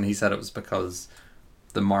way, and he said it was because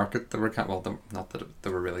the market they were not that they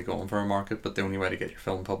were really going for a market, but the only way to get your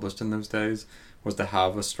film published in those days was to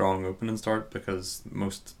have a strong opening start, because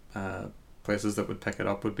most places that would pick it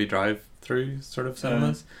up would be drive-through sort of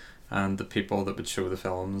cinemas, and the people that would show the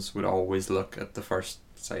films would always look at the first,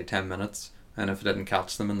 say, 10 minutes, and if it didn't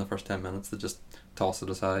catch them in the first 10 minutes, they'd just toss it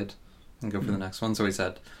aside and go for the next one. So he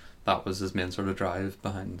said that was his main sort of drive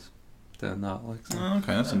behind doing that. Like, so. Oh,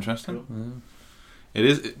 okay, that's interesting. Yeah.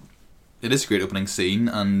 It is a great opening scene,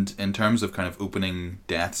 and in terms of kind of opening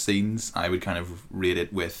death scenes, I would kind of rate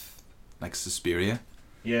it with like Suspiria.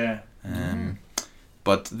 Yeah.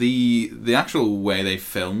 But the actual way they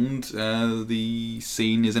filmed the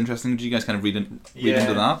scene is interesting. Did you guys kind of read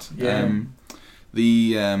into that? Yeah.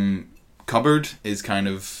 The cupboard is kind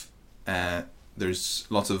of there's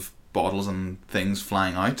lots of bottles and things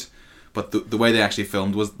flying out, but the way they actually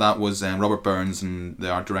filmed was Robert Burns and the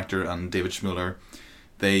art director and David Schmuller.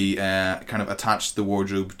 They kind of attached the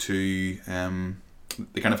wardrobe to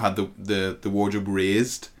they kind of had the wardrobe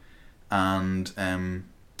raised, and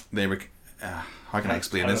they were how can I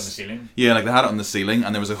explain Had it this? on the ceiling? Yeah, like they had it on the ceiling,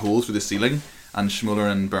 and there was a hole through the ceiling, and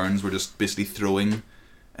Schmuller and Burns were just basically throwing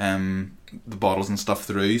the bottles and stuff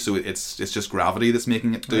through, so it's just gravity that's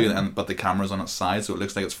making it do, but the camera's on its side, so it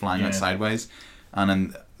looks like it's flying out sideways. And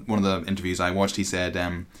in one of the interviews I watched, he said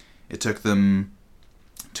it took them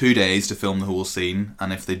 2 days to film the whole scene,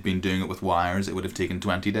 and if they'd been doing it with wires, it would have taken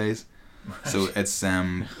 20 days. So it's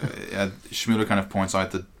Schmuller kind of points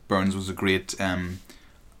out that Burns was a great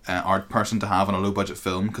art person to have on a low budget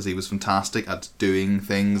film, because he was fantastic at doing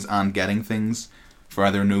things and getting things for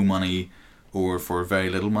either no money or for very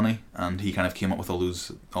little money, and he kind of came up with all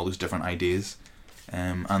those different ideas.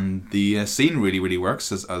 And the scene really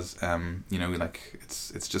works as you know, like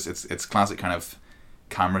it's classic kind of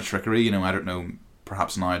camera trickery. You know, I don't know,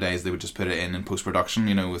 perhaps nowadays they would just put it in post production,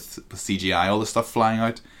 you know, with CGI, all the stuff flying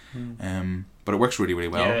out. But it works really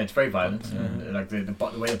well. Yeah, it's very violent. And, like the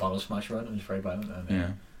way the bottles smash around is very violent,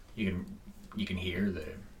 and you can hear the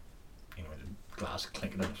glass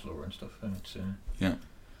clinking on the floor and stuff, and it's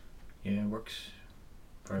it works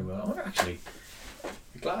very well. I wonder actually,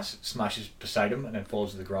 the glass smashes beside him and then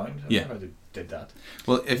falls to the ground. I wonder how they did that.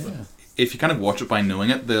 Well, if you kind of watch it by knowing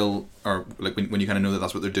it, or like when you kind of know that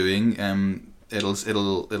that's what they're doing, it'll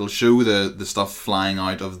show the stuff flying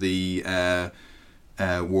out of the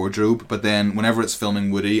wardrobe, but then whenever it's filming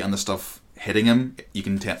Woody and the stuff hitting him, you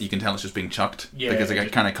can tell it's just being chucked, because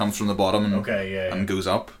it kind of comes from the bottom and goes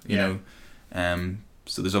up, you know.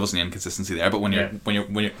 So there's obviously an inconsistency there, but when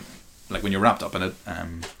you're wrapped up in it,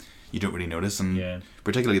 you don't really notice, and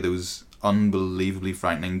particularly those unbelievably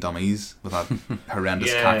frightening dummies with that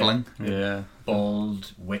horrendous cackling.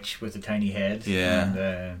 Bald witch with a tiny head.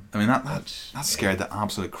 I mean that scared the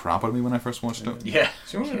absolute crap out of me when I first watched it.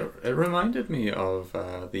 So it reminded me of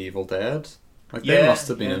The Evil Dead. Like they must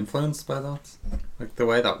have been influenced by that, like the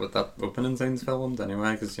way that opening scene's filmed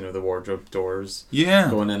anyway, because you know the wardrobe doors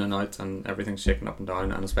going in and out and everything's shaking up and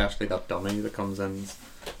down, and especially that dummy that comes in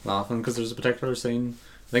laughing, because there's a particular scene,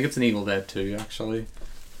 I think it's in Evil Dead 2 actually,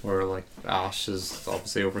 where like Ash is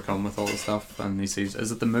obviously overcome with all the stuff, and he sees,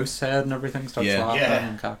 is it the moose head, and everything starts laughing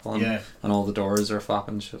and cackling, and all the doors are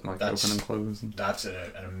flapping shut, like open and close. That's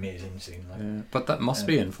an amazing scene. Like. But that must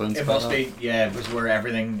be influenced. It must be. It was where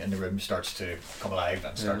everything in the room starts to come alive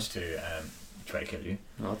and starts to try to kill you.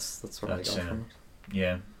 That's what I got from it.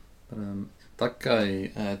 Yeah. But that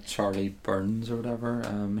guy Charlie Burns or whatever,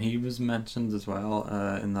 he was mentioned as well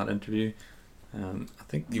in that interview. I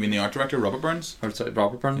think. You mean the art director, Robert Burns? Or sorry,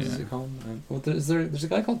 Robert Burns, is he called? Well, there's a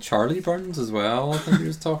guy called Charlie Burns as well, I think he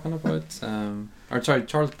was talking about. Or sorry,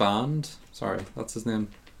 Charles Band. Sorry, that's his name.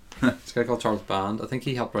 It's a guy called Charles Band. I think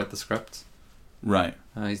he helped write the script. Right.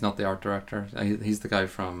 He's not the art director. He's the guy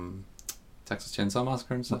from Texas Chainsaw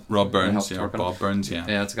Massacre and stuff. Rob He Burns, helped yeah, work on it. Bob Burns, yeah.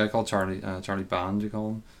 Yeah, it's a guy called Charlie Band, you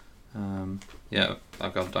call him. Yeah,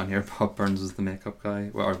 I've got it down here. Bob Burns is the makeup guy,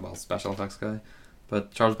 well, special effects guy.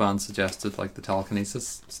 But Charles Band suggested like the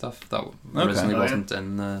telekinesis stuff that originally wasn't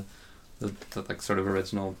in the like sort of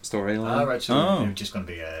original storyline. Right, so Oh. it was just going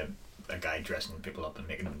to be a guy dressing people up and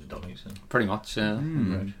making them into dummies. And Pretty much, yeah.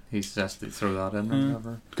 Mm. He suggested to throw that in or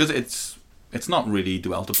whatever. Because it's not really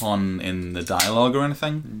dwelt upon in the dialogue or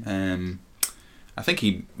anything. I think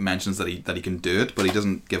he mentions that he can do it, but he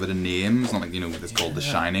doesn't give it a name. It's not like, it's called The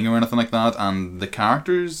Shining or anything like that. And the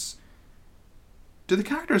characters... Do the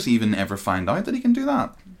characters even ever find out that he can do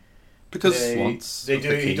that? Because... once they with do.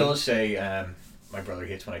 the He key. does say, "My brother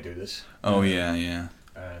hates when I do this." Oh, yeah.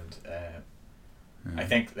 And I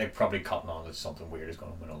think they probably cotton on that something weird is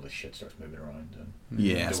going on when all this shit starts moving around. And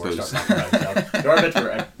Yeah, I doors suppose. start knocking by themselves. There are bits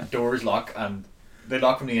where doors lock and they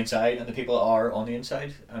lock from the inside, and the people are on the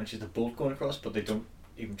inside, and it's just a bolt going across, but they don't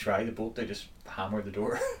even try the bolt; they just hammer the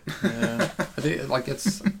door. Yeah, I think like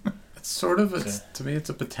it's sort of to me it's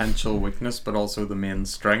a potential weakness, but also the main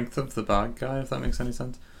strength of the bad guy. If that makes any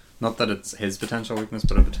sense. Not that it's his potential weakness,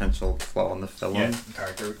 but a potential flaw in the film. Yeah,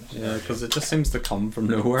 character weakness. Yeah, because it just seems to come from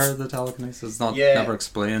nowhere. The telekinesis, it's not Yeah. never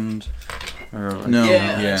explained. Or like, No.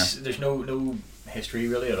 Yeah, yeah. there's no history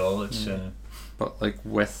really at all. It's But like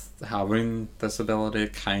with having this ability,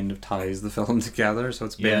 it kind of ties the film together. So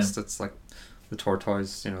it's Yeah. based. It's like the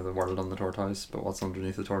tortoise, the world on the tortoise, but what's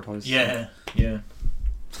underneath the tortoise? yeah. Yeah.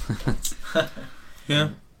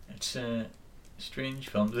 It's a strange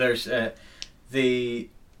film. There's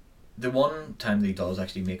the one time that he does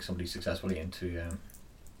actually make somebody successfully into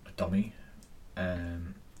a dummy,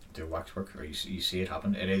 do waxwork, or you see it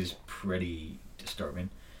happen. It is pretty disturbing.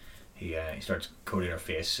 He starts coating her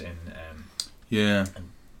face in Yeah.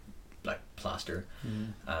 like plaster,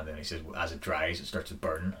 and then he says as it dries it starts to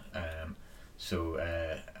burn. So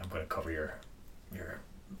I'm going to cover your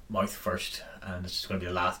mouth first, and it's going to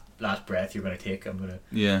be the last breath you're going to take. I'm going to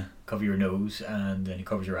Yeah. cover your nose, and then he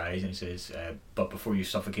covers your eyes, and he says, but before you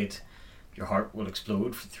suffocate, your heart will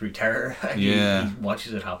explode through terror. And Yeah. he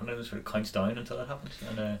watches it happen, and it sort of counts down until that happens,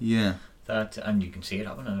 and Yeah. and you can see it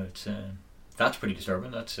happen, and it's that's pretty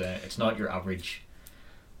disturbing. That's it's not your average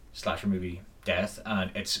slasher movie death,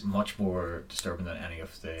 and it's much more disturbing than any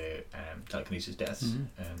of the telekinesis deaths.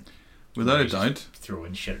 Without a He's just doubt.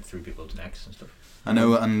 throwing shit through people's necks and stuff. I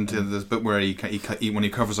know, and there's a bit where he when he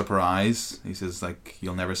covers up her eyes, he says like,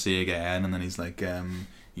 "You'll never see again," and then he's like,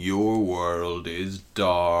 "Your world is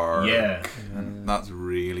dark." Yeah. And that's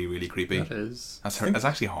really, really creepy. That is. That's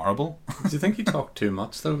actually horrible. Do you think he talked too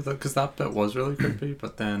much though? Because that bit was really creepy,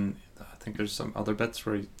 but then I think there's some other bits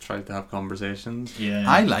where he tried to have conversations. Yeah.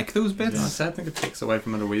 I like those bits. I think it takes away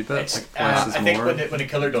from it a wee bit. It's, Like twice as I think more. when the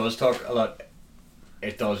killer does talk a lot,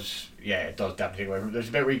 it does definitely take away from it. There's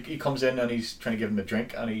a bit where he comes in and he's trying to give him a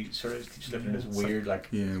drink, and he sort of keeps looking at this weird, like,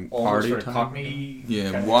 Yeah. almost Party sort of time. cockney. Yeah.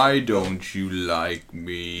 kind of- Why don't you like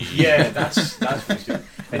me? Yeah, that's pretty stupid.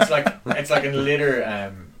 It's like in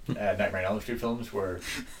later Nightmare on Elm Street films where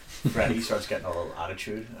Freddy starts getting all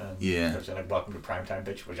attitude and Yeah. starts saying like "Welcome to Primetime,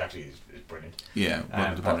 bitch,ch," which actually is brilliant. Yeah.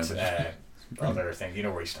 Welcome to But Paradise. other thing,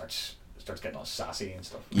 where he starts getting all sassy and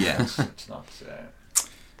stuff. Yeah. It's not.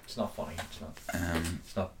 It's not funny.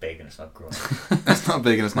 It's not big and it's not grown. It's not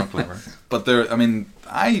big and it's not clever. But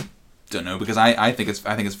I don't know, because I think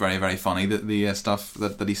it's very, very funny that the stuff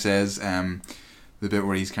that he says, the bit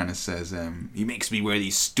where he kind of says, he makes me wear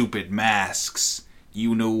these stupid masks.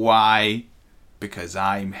 You know why? Because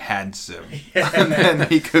I'm handsome. And then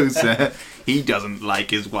he goes, he doesn't like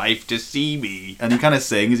his wife to see me. And he kind of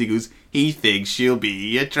sings, he goes, he thinks she'll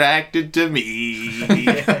be attracted to me.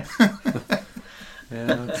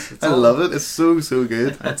 Yeah, it's I love it. It's so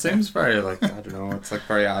good. It seems very like, I don't know, it's like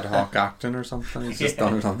very ad hoc acting or something. He's just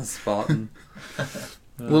done it on the spot. And,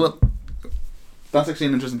 Well, that's actually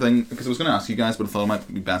an interesting thing, because I was going to ask you guys, but I thought I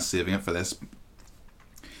might be best saving it for this.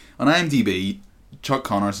 On IMDb, Chuck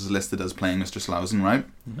Connors is listed as playing Mr. Slausen, right?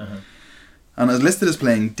 Uh-huh. And as listed as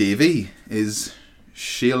playing Davy is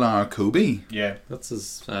Sheila Kobe. Yeah. that's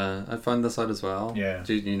his. I found this out as well. Yeah.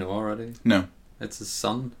 Do you know already? No. It's his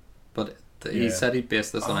son, but he Yeah. said he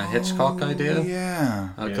based this on a Hitchcock idea. Yeah.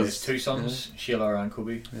 There's two sons, Sheila and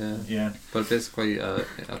Kobe. Yeah. But basically, I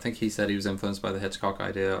think he said he was influenced by the Hitchcock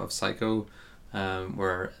idea of Psycho,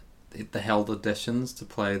 where they held auditions to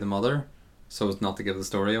play the mother, so as not to give the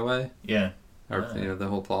story away, Yeah. or the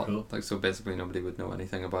whole plot. Cool. Like, so basically, nobody would know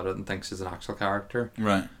anything about it and thinks she's an actual character.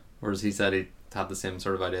 Right. Whereas he said he had the same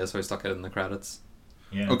sort of idea, so he stuck it in the credits.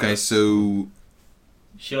 Yeah. Okay, so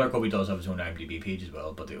Sheila Kobe does have his own IMDb page as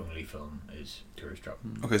well, but the only film is Tourist Trap.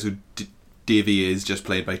 Davey is just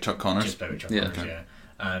played by Chuck Connors. Just by Chuck Yeah. Connors, yeah.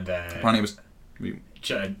 And Apparently it was.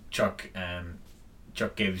 Chuck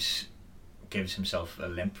gives himself a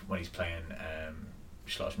limp when he's playing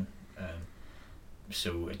Schlossman,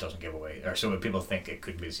 so it doesn't give away, or so people think it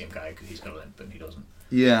could be the same guy because he's got a limp and he doesn't.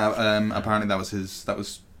 Yeah, apparently that was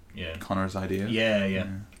Yeah. Connor's idea. Yeah.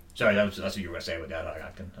 Sorry, that's what you were going to say about dialogue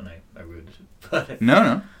acting, and I ruined it. But,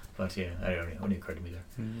 No. but yeah, I only occurred to me there.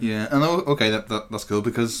 Yeah, and okay, that's cool,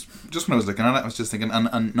 because just when I was looking at it, I was just thinking,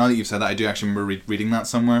 and now that you've said that, I do actually remember reading that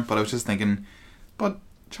somewhere, but I was just thinking, but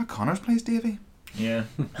Chuck Connors plays Davey. Yeah,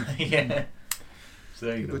 yeah. So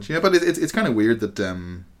there you go. But it's kind of weird that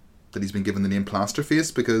that he's been given the name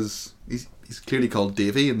Plasterface, because he's clearly called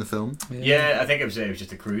Davey in the film. Yeah, I think it was just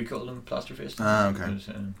the crew called him Plasterface. Ah, okay. It was,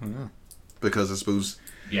 Because I suppose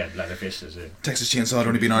Leatherface is a Texas Chainsaw had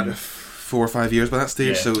only been out 4 or 5 years by that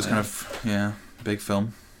stage, Yeah. so it was kind of big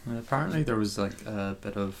film. Apparently there was like a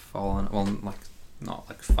bit of falling, well, like not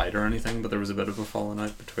like fight or anything, but there was a bit of a falling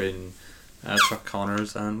out between Chuck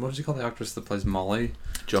Connors and what does he call the actress that plays Molly?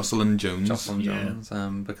 Jocelyn Jones. Jocelyn Yeah. Jones.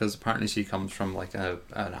 Because apparently she comes from like an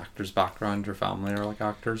actor's background. Her family are like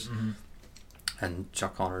actors, and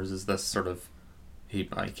Chuck Connors is this sort of he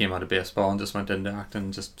came out of baseball and just went into acting,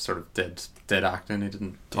 and just sort of did acting. He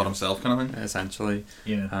didn't Taught himself, kind of thing. essentially.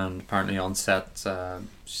 Yeah. And apparently on set,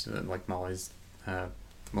 like Molly's, the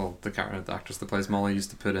actress that plays Molly used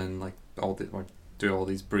to put in like do all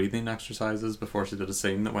these breathing exercises before she did a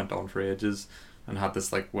scene that went on for ages, and had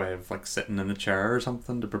this like way of like sitting in a chair or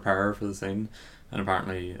something to prepare her for the scene. And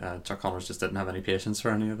apparently Chuck Connors just didn't have any patience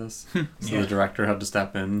for any of this, so Yeah. the director had to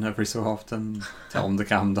step in every so often, tell him to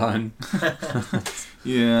calm down.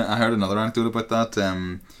 Yeah, I heard another anecdote about that.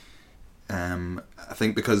 I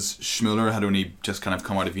think because Schmuller had only just kind of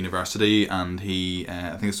come out of university, and he,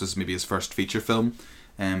 I think this was maybe his first feature film,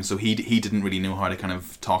 so he didn't really know how to kind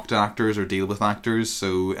of talk to actors or deal with actors.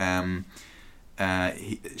 So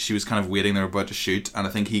she was kind of waiting, they were about to shoot, and I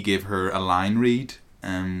think he gave her a line read,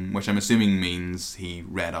 which I'm assuming means he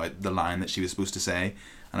read out the line that she was supposed to say,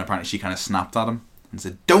 and apparently she kind of snapped at him and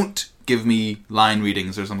said, "Don't give me line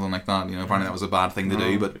readings," or something like that. Apparently that was a bad thing to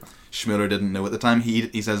do, but Schmuller didn't know at the time.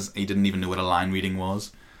 He says he didn't even know what a line reading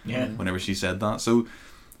was. Yeah. Whenever she said that, so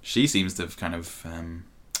she seems to have kind of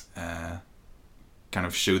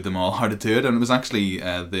showed them all how to do it, and it was actually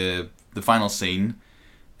the final scene.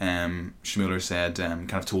 Schmuller said,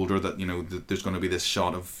 kind of told her that that there's going to be this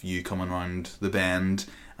shot of you coming around the bend,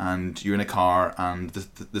 and you're in a car, and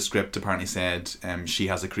the script apparently said she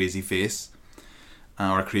has a crazy face,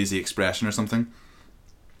 or a crazy expression or something.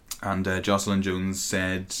 And Jocelyn Jones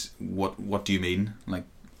said, what do you mean? Like,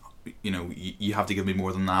 you have to give me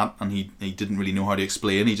more than that. And he didn't really know how to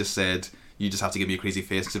explain. He just said, you just have to give me a crazy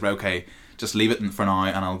face. He said, right, okay, just leave it for now,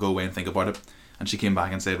 and I'll go away and think about it. And she came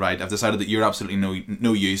back and said, right, I've decided that you're absolutely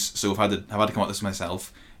no use, so I've had to come up with this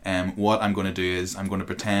myself. What I'm going to do is I'm going to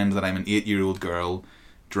pretend that I'm an 8-year-old girl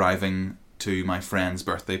driving to my friend's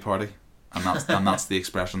birthday party, and that's the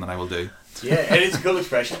expression that I will do. Yeah, it is a cool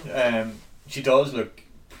expression. She does look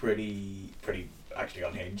pretty actually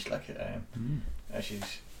unhinged, like as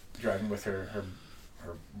she's driving with her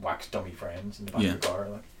wax dummy friends in the back of the car,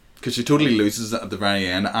 like. Because she totally loses it at the very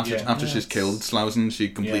end. After she's it's- killed Slauson, she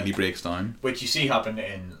completely breaks down. Which you see happen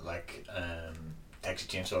in like Texas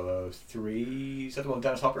Chainsaw 3. Is that the one with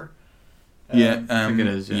Dennis Hopper? I think it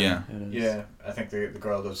is. Yeah, it is. Yeah, I think the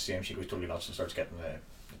girl does the same. She goes totally nuts and starts getting the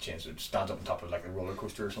chainsaw, stands up on top of like a roller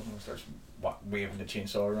coaster or something, and starts waving the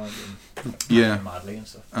chainsaw around and madly and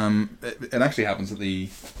stuff. It actually happens at the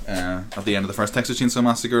end of the first Texas Chainsaw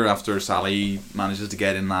Massacre, after Sally manages to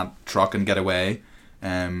get in that truck and get away.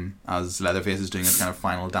 As Leatherface is doing his kind of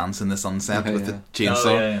final dance in the sunset with the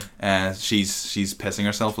chainsaw, she's pissing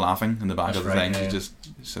herself laughing in the back of the thing.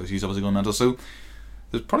 So she's obviously going mental. So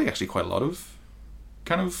there's probably actually quite a lot of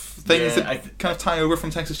kind of things that kind of tie over from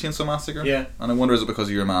Texas Chainsaw Massacre. Yeah. And I wonder, is it because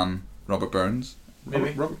of your man Robert Burns? Maybe.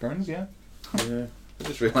 Robert Burns, yeah. Yeah. I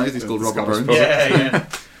just realised he's called The Robert Scottish Burns. Yeah.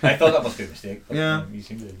 I thought that must be a mistake. But, Yeah. you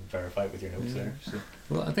seem to verify it with your notes there. So.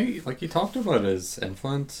 Well, I think like he talked about his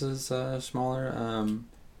influences, smaller.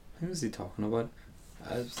 Who was he talking about?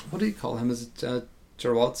 What do you call him? Is it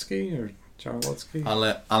Jarodsky or Jarodsky?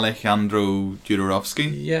 Alejandro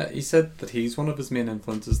Jodorowsky. Yeah, he said that he's one of his main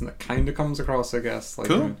influences, and that kind of comes across, I guess. Like,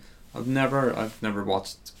 Cool. I've never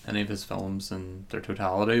watched any of his films in their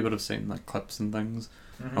totality, but I've seen like clips and things.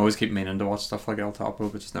 I always keep meaning to watch stuff like El Topo,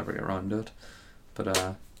 but just never get around to it.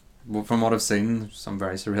 But from what I've seen, some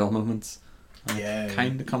very surreal moments.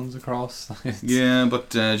 kind of comes across. Yeah, but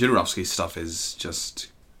Jodorowsky's stuff is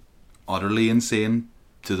just utterly insane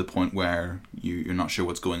to the point where you're not sure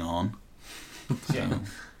what's going on. Yeah.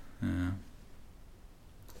 Yeah.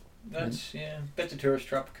 That's Bit the Tourist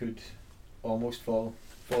Trap could almost fall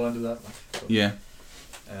into that. But, Yeah.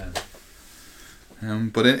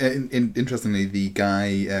 But interestingly, the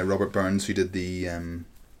guy Robert Burns, who did the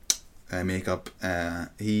makeup,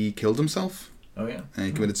 he killed himself. Oh yeah.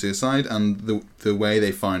 He committed suicide, and the way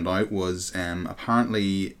they found out was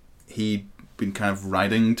apparently he'd been kind of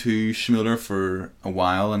writing to Schmuller for a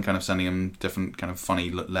while and kind of sending him different kind of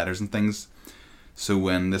funny letters and things. So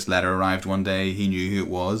when this letter arrived one day, he knew who it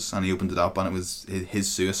was, and he opened it up, and it was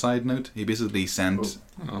his suicide note. He basically sent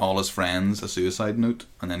all his friends a suicide note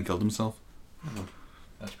and then killed himself. Oh,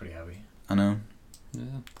 that's pretty heavy. I know.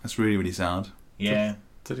 Yeah. That's really, really sad. Yeah.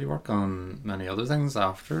 Did he work on many other things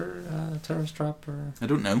after Tourist Trap? Or? I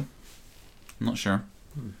don't know. I'm not sure.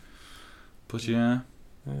 But yeah.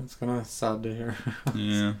 It's kind of sad to hear.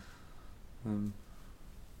 Yeah.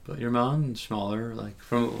 But your man, Schmoller, like,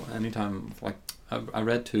 from any time, like, I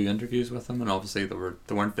read 2 interviews with him, and obviously they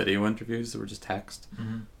weren't video interviews, they were just text.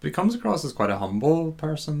 Mm-hmm. But he comes across as quite a humble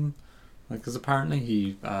person, like, because apparently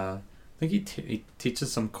he, I think he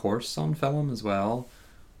teaches some course on film as well,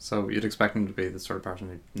 so you'd expect him to be the sort of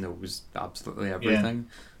person who knows absolutely everything.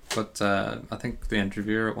 Yeah. But I think the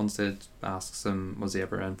interviewer at one stage asks him, was he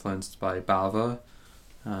ever influenced by Bava,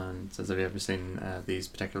 and says, have you ever seen these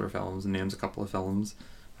particular films, and names a couple of films,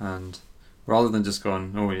 and rather than just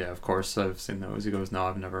going, oh yeah, of course I've seen those, he goes, no,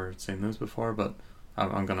 I've never seen those before, but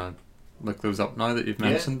I'm gonna look those up now that you've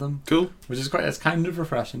mentioned them. Cool. Which is it's kind of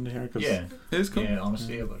refreshing to hear. Cause it is cool. Yeah,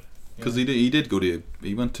 honestly, about it. Because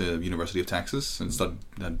he went to University of Texas and studied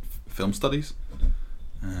film studies.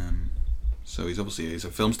 So he's a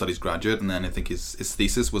film studies graduate, and then I think his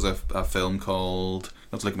thesis was a film called,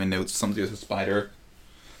 let's look at my notes, something with a spider.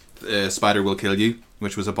 Spider Will Kill You,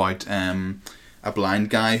 which was about a blind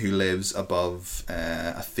guy who lives above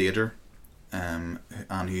a theatre, and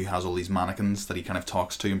who has all these mannequins that he kind of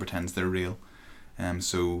talks to and pretends they're real.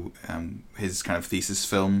 So his kind of thesis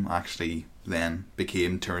film actually then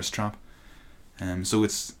became Tourist Trap. So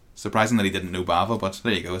it's surprising that he didn't know Bava, but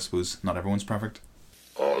there you go. I suppose not everyone's perfect.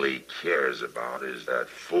 All he cares about is that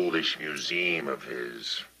foolish museum of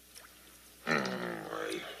his.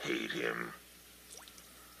 I hate him.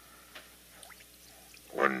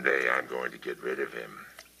 One day I'm going to get rid of him.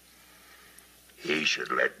 He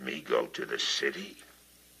should let me go to the city.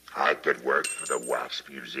 I could work for the Wax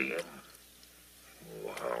Museum.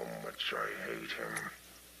 Oh, how much I hate him.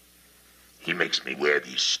 He makes me wear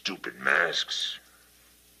these stupid masks.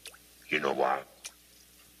 You know why?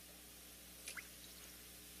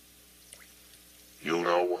 You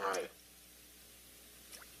know why?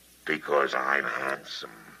 Because I'm handsome.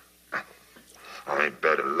 I'm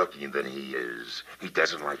better looking than he is. He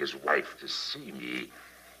doesn't like his wife to see me.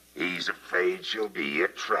 He's afraid she'll be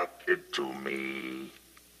attracted to me.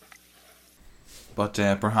 But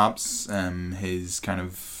perhaps his kind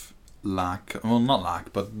of not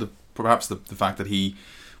lack, but perhaps the fact that he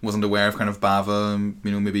wasn't aware of kind of Bava,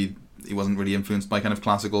 maybe he wasn't really influenced by kind of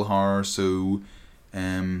classical horror, so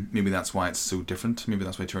maybe that's why it's so different. Maybe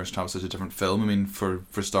that's why Tourist Trap is such a different film. I mean, for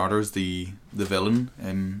starters, the villain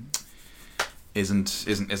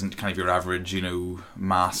isn't kind of your average,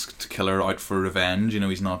 masked killer out for revenge.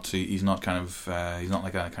 He's not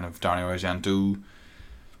like a kind of Dario Argento,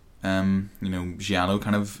 giallo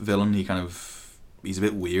kind of villain. He's a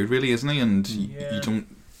bit weird, really, isn't he? And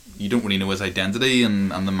you don't really know his identity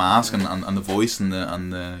and the mask and the voice and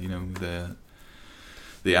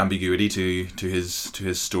the ambiguity to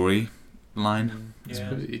his story line.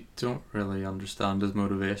 Yeah. You don't really understand his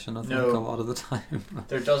motivation, I think, a lot of the time.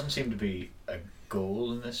 There doesn't seem to be a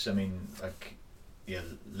goal in this. I mean,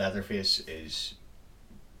 Leatherface is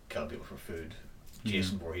killing people for food.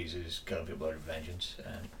 Jason Voorhees is killing people out of vengeance,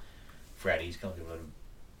 and Freddy's killing people out of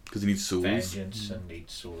because he needs souls. Vengeance and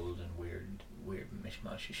needs souls and weird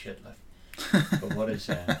mishmash of shit. But what is?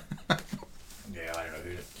 I don't know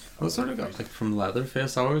who. Well, it sort of got from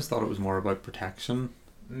Leatherface. I always thought it was more about protection.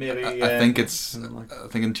 Maybe I think it's. I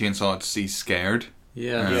think in Chainsaw he's scared.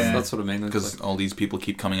 Yeah, that's what I mean. Because all these people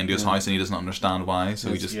keep coming into his house and he doesn't understand why.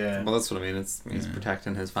 So he just. Yeah. Well, that's what I mean. He's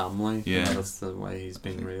protecting his family. Yeah, that's the way he's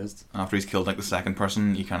being raised. After he's killed the second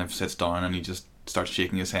person, he kind of sits down and he just starts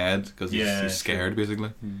shaking his head because he's scared,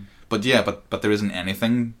 basically. But but there isn't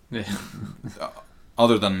anything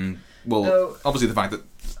other than obviously the fact that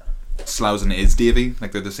Slausen is Davy,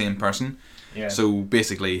 they're the same person. Yeah. So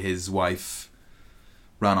basically, his wife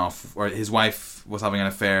ran off, or his wife was having an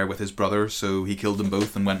affair with his brother, so he killed them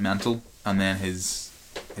both and went mental. And then his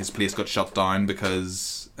place got shut down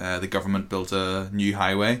because the government built a new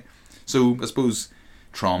highway. So I suppose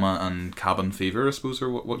trauma and cabin fever, I suppose, are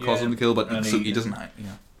what caused him to kill. But so he doesn't.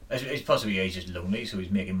 Yeah. It's possibly he's just lonely, so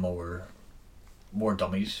he's making more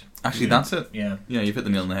dummies. Actually, that's it. Yeah. Yeah, you've hit the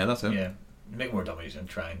nail on the head. That's it. Yeah, make more dummies and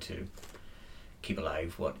trying to keep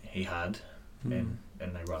alive what he had in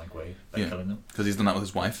an ironic way by killing them. Because he's done that with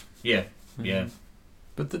his wife. Yeah, yeah.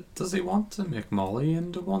 But does he want to make Molly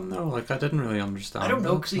into one though? Like, I didn't really understand. I don't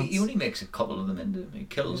know, because he That's- only makes a couple of them into. He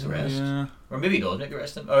kills the rest, Yeah. or maybe he does make the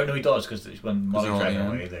rest of them. Oh no, he does, because when Molly all dragged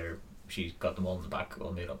at the away, she's got them all in the back,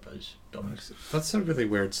 all made up as dummies. That's a really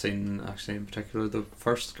weird scene, actually. In particular, the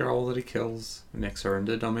first girl that he kills makes her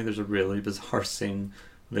into a dummy. There's a really bizarre scene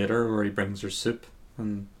later where he brings her soup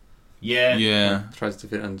and Yeah, tries to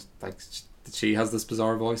fit, and like she has this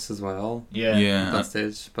bizarre voice as well yeah. at that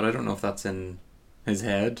stage. But I don't know if that's in his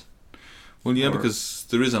head. Well, yeah, Or- because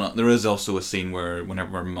there is also a scene where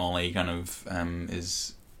whenever Molly kind of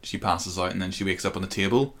she passes out and then she wakes up on the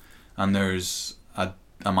table, and there's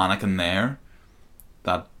a mannequin there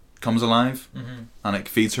that comes alive, and it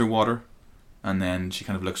feeds her water, and then she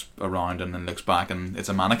kind of looks around and then looks back, and it's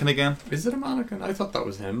a mannequin again. Is it a mannequin? I thought that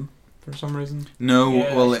was him for some reason. No,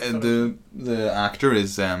 Yeah, well, it's kind the actor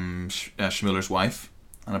is Schmuller's wife,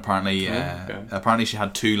 and apparently apparently she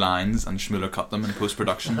had 2 lines, and Schmuller cut them in post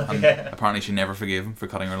production, and apparently she never forgave him for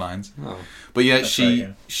cutting her lines. Oh, But yeah, That's she right,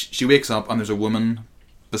 yeah. she wakes up and there's a woman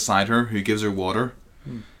beside her who gives her water,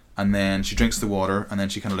 and then she drinks the water, and then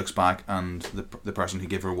she kind of looks back, and the person who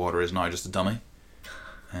gave her water is now just a dummy.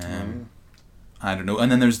 I don't know.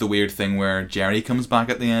 And then there's the weird thing where Jerry comes back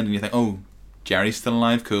at the end, and you think, oh, Jerry's still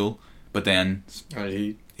alive, cool. But then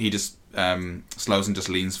he just Slauson just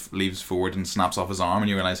leaves forward and snaps off his arm, and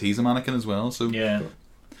you realise he's a mannequin as well. So Yeah.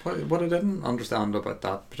 What I didn't understand about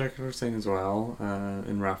that particular scene as well,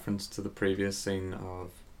 in reference to the previous scene of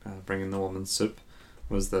bringing the woman soup,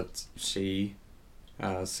 was that she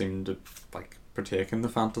seemed to like partake in the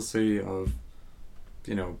fantasy of,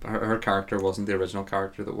 you know, her character wasn't the original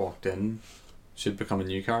character that walked in. She'd become a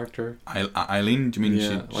new character. Eileen, do you mean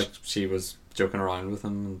Yeah, like she was joking around with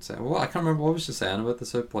him and saying, well, I can't remember what was she saying about the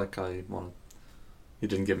soup. Like, you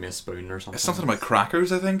didn't give me a spoon or something. It's something about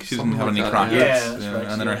crackers, I think. She Something didn't have like any that, crackers. yeah. Yeah, that's right,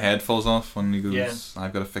 And then her yeah. head falls off when he goes, Yeah.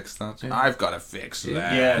 I've got to fix that. Yeah. I've got to fix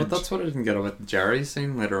that. Yeah. But that's what I didn't get about the Jerry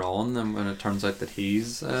scene later on, and when it turns out that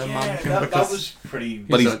he's a mannequin that because was pretty. he's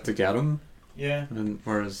But he's- out to get him, Yeah. and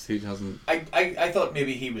whereas he hasn't. I thought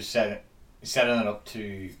maybe he was setting it up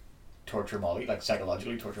to torture Molly, like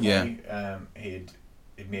psychologically torture Yeah. Molly.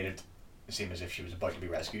 It made it seem as if she was about to be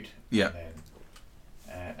rescued. Yeah.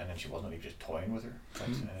 And then she wasn't. He was just toying with her. But,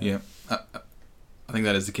 Yeah. I think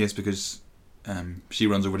that is the case because she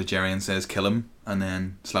runs over to Jerry and says, kill him. And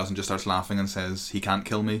then Slauson just starts laughing and says, he can't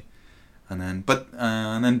kill me. And then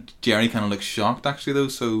Jerry kind of looks shocked, actually, though.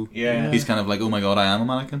 So Yeah. he's kind of like, oh my god, I am a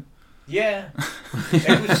mannequin. Yeah.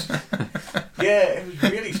 It was. Yeah, it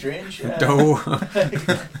was really strange.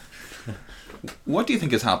 What do you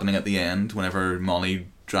think is happening at the end whenever Molly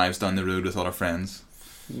drives down the road with all her friends?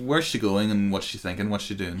 Where's she going and what's she thinking? What's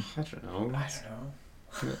she doing? I don't know. I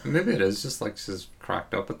don't know. Maybe it is just like she's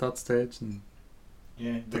cracked up at that stage, and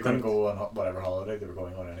Yeah, they're going to go on whatever holiday they were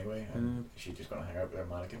going on anyway, and she's just going to hang out with her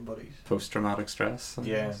mannequin buddies. post-traumatic stress. I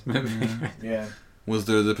Yeah. guess, maybe. Yeah, Was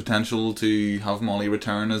there the potential to have Molly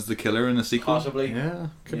return as the killer in a sequel? possibly. Yeah,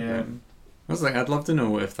 could Yeah. have been. I was like, I'd love to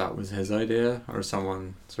know if that was his idea or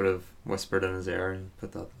someone sort of whispered in his ear and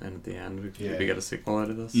put that in at the end. We could maybe get a sequel out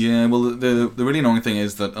of this. Yeah, well, the really annoying thing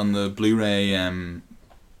is that on the Blu-ray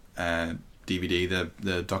DVD,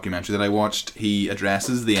 the documentary that I watched, he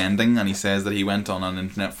addresses the ending and he says that he went on an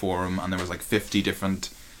internet forum and there was like 50 different.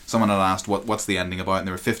 Someone had asked what's the ending about, and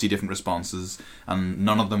there were 50 different responses, and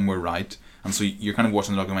none of them were right. And so you're kind of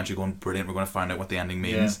watching the documentary going, brilliant, we're going to find out what the ending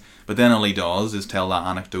means. Yeah. But then all he does is tell that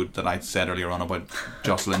anecdote that I said earlier on about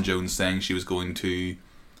Jocelyn Jones saying she was going to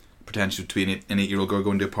pretend to be an 8-year-old girl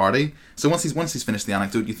going to a party. So once he's finished the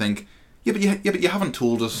anecdote, you think, but you haven't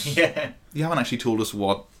told us. Yeah. You haven't actually told us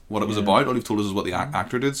what it was about. All you've told us is what the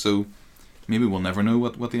actor did. So maybe we'll never know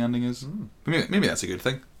what the ending is. But maybe that's a good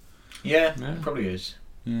thing. Yeah, Yeah. it probably is.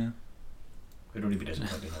 Yeah. We'd only be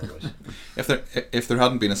disappointed otherwise. If there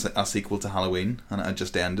hadn't been a sequel to Halloween and it had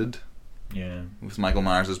just ended Yeah. with Michael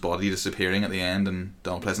Myers' body disappearing at the end and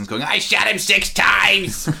Donald Pleasance going, I shot him 6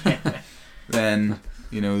 times, then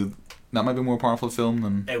that might be a more powerful film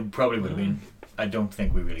than. It probably would have been. I don't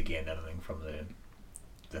think we really gained anything from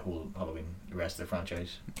the whole Halloween, the rest of the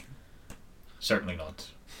franchise. Certainly not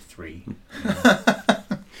 3.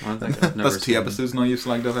 I think I've never That's 2 seen- episodes now. You've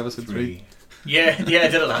slagged off episode 3. Yeah, I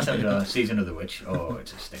did it last time. Season of the Witch. Oh,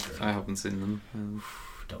 it's a stinker. I haven't seen them.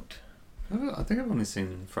 Don't. I think I've only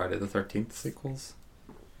seen Friday the 13th sequels.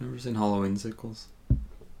 Never seen Halloween sequels.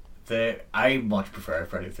 I much prefer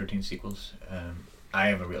Friday the 13th sequels. I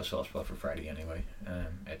have a real soft spot for Friday anyway.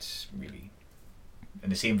 It's really in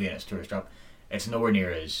the same vein as Tourist Trap. It's nowhere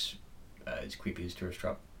near as creepy as Tourist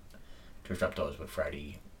Trap. Tourist Trap does what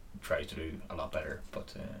Friday tries to do a lot better,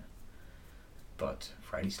 but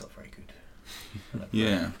Friday's still very good.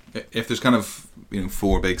 Yeah. If there's kind of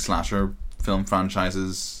 4 big slasher film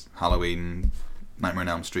franchises: Halloween, Nightmare on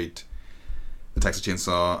Elm Street, The Texas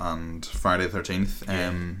Chainsaw, and Friday the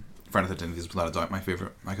 13th. Friday the 13th is without a doubt my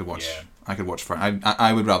favourite. I could watch. Yeah. I could watch.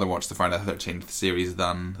 I would rather watch the Friday the 13th series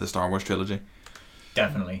than the Star Wars trilogy.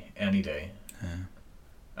 Definitely, any day. Yeah.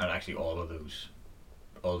 And actually, all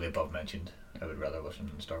the above mentioned, I would rather watch them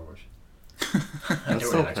than Star Wars. I I don't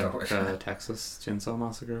still really like Star think Wars. Texas Chainsaw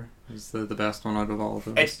Massacre is the best one out of all of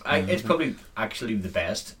those. It's probably actually the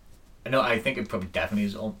best. No, I think it probably definitely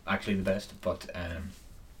is actually the best, but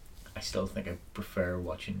I still think I prefer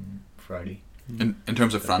watching Friday. In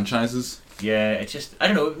terms of franchises, Yeah, it's just, I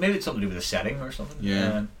don't know, maybe it's something to do with the setting or something.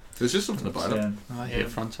 Yeah. there's just something about it. I hate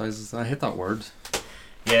franchises. I hate that word.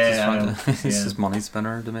 Yeah, I know. It's Yeah. just money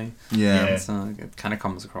spinner to me. Yeah. Yeah. So it kind of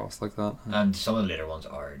comes across like that. And some of the later ones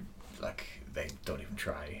are like, they don't even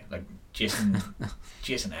try. Like Jason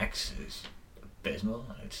X is abysmal.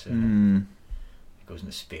 It's Mm. he goes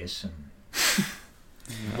into space and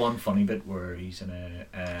one funny bit where he's in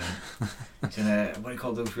a what do you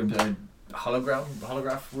call those rooms?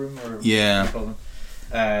 Holograph room or Yeah. what do you call them?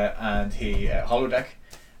 And he holodeck,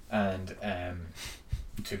 and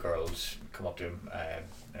 2 girls come up to him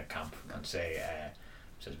in a camp and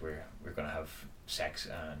says we're gonna have sex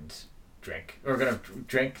and drink. We're gonna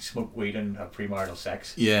drink, smoke weed, and have premarital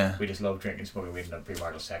sex. Yeah. We just love drinking, smoking weed, and have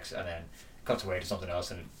premarital sex. And then cuts away to something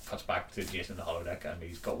else, and it cuts back to Jason in the holodeck, and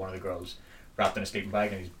he's got one of the girls wrapped in a sleeping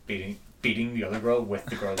bag, and he's beating the other girl with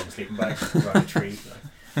the girl in the sleeping bag around a tree.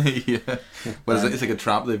 Yeah. But it's like a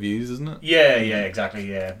trap they've used, isn't it? Yeah, exactly,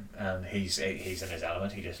 yeah. And he's in his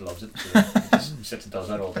element. He just loves it. So he just sits and does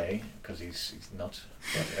that all day because he's nuts.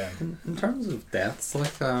 But, In terms of deaths,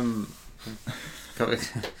 like because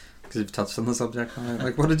you've touched on the subject now,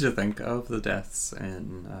 like what did you think of the deaths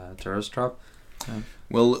in Tourist Trap?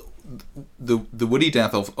 Well, the Woody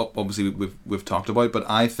death obviously we've talked about, but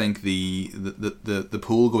I think the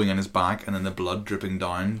pool going in his back and then the blood dripping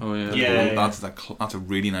down. Oh yeah. the Yeah, pool, yeah. that's a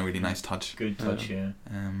really nice touch. good touch, yeah.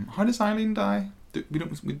 How does Eileen die?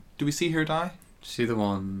 Do we see her die? She the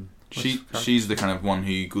one. She's the kind of one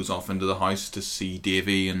who goes off into the house to see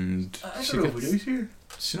Davy and I She don't know if we gets- do here.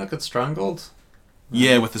 She not get strangled.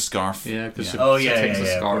 yeah, with the scarf. Yeah, because she, Oh, she yeah, takes yeah, a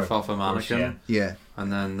yeah, scarf of course, off a of course, mannequin, Yeah.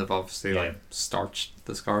 and then they've obviously Yeah. like starched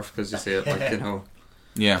the scarf because you see it like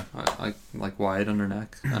Yeah. like wide on her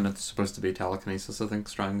neck, and it's supposed to be telekinesis, I think,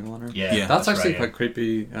 strangling her. Yeah, Yeah. That's actually right, quite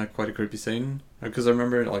creepy, quite a creepy scene. Because I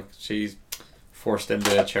remember like she's forced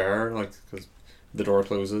into a chair, like because the door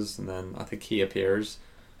closes, and then I think he appears.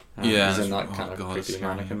 Yeah. he's in that Oh, kind of God, it's creepy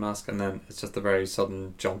scary. mannequin mask, and then it's just the very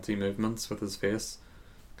sudden jaunty movements with his face,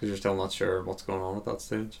 because you're still not sure what's going on at that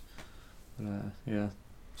stage. But yeah,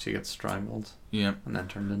 she gets strangled Yeah. and then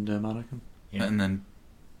turned into a mannequin. Yeah. And then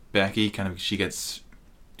Becky she gets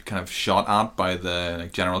kind of shot at by the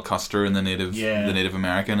General Custer and the Native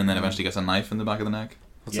American, and then eventually gets a knife in the back of the neck.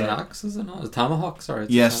 What's Yeah. an axe? Is it not? A tomahawk? Sorry.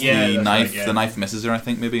 it's Yes, a Yeah, the that's knife. right, yeah. The knife misses her, I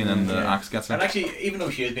think, maybe, and then the Yeah. axe gets her. And actually, even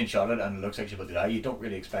though she has been shot at and it looks like she's about to die, you don't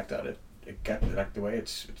really expect that. It gets like the way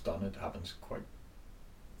it's done. It happens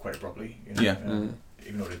quite abruptly. You know? Yeah.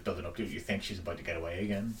 Even though it's building up to it, you think she's about to get away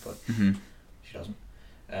again, but Mhm. she doesn't.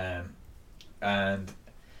 And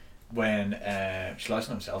when Schleisen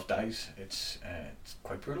himself dies, it's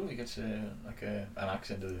quite brutal. He gets an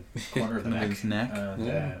axe into the corner of the Into neck, his neck. and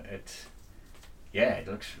Yeah. it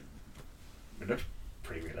looks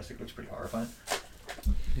pretty realistic. It looks pretty horrifying.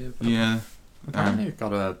 Yeah. But Yeah. apparently it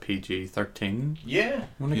got a PG-13 Yeah.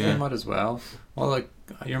 when it Yeah. came out as well. Well, like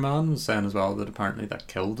your man was saying as well that apparently that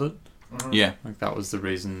killed it. Mhm. Yeah. Like that was the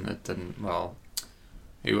reason it didn't. Well,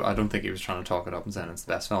 I don't think he was trying to talk it up and saying it's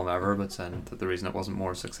the best film ever, but saying that the reason it wasn't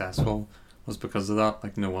more successful was because of that.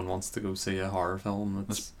 Like no one wants to go see a horror film.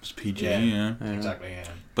 It's PG, Yeah. yeah. Yeah. Exactly. Yeah.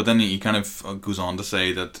 But then he kind of goes on to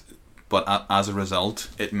say that, but as a result,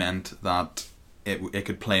 it meant that it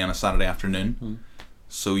could play on a Saturday afternoon. Mm.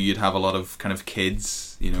 So you'd have a lot of kind of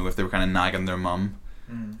kids, if they were kind of nagging their mum.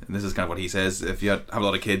 Mm. This is kind of what he says. If you have a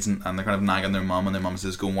lot of kids and they're kind of nagging their mum, and their mum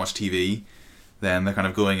says go and watch TV, then they're kind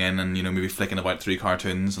of going in and maybe flicking about 3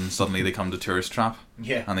 cartoons, and suddenly they come to Tourist Trap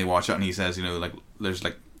Yeah. and they watch it, and he says like there's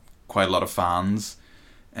like quite a lot of fans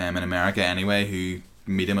in America anyway who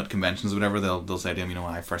meet him at conventions or whatever. They'll say to him,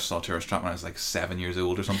 I first saw Tourist Trap when I was like 7 years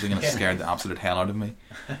old or something, and it scared the absolute hell out of me.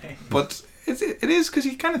 But it is because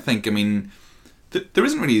you kind of think, there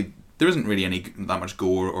isn't really any that much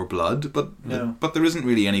gore or blood, but there isn't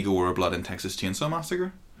really any gore or blood in Texas Chainsaw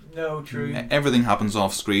Massacre. No, true. Everything happens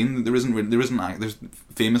off screen. There isn't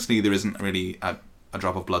really a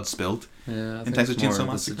drop of blood spilled. Yeah, I in think Texas it's more Chainsaw of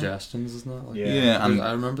the Massacre. suggestions, isn't it? Like, Yeah, and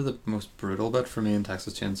I remember the most brutal bit for me in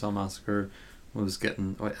Texas Chainsaw Massacre was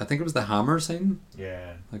getting. I think it was the hammer scene.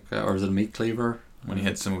 Yeah. Or is it a meat cleaver? when he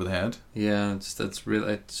hits him over the head. Yeah,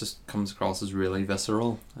 it just comes across as really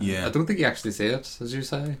visceral. Yeah. I don't think you actually see it, as you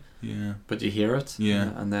say. Yeah. But you hear it.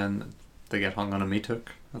 Yeah. And then they get hung on a meat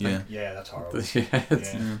hook. I think. Yeah, that's horrible. Yeah,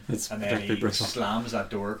 it's and then particularly he brutal. slams that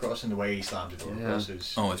door across, and the way he slams the door across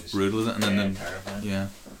is... it's brutal, isn't it? And then terrifying. Yeah.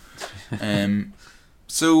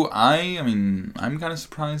 So I'm kind of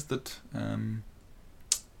surprised that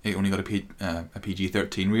it only got a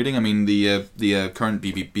PG-13 rating. I mean, the current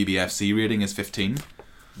BBFC rating is 15.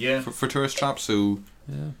 Yeah. For Tourist Trap. So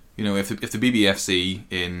yeah. If the BBFC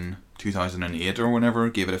in 2008 or whenever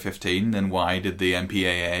gave it a 15, then why did the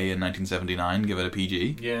MPAA in 1979 give it a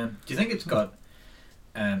PG? Yeah. Do you think it's got?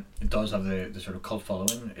 It does have the sort of cult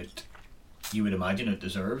following. You would imagine it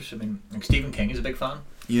deserves. I mean, like Stephen King is a big fan.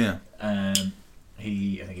 Yeah. I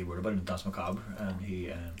think he wrote about it in Das Macabre, and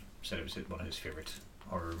he said it was one of his favourite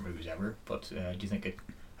horror movies ever. But do you think it?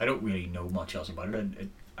 I don't really know much else about it.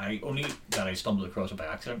 I only that I stumbled across it by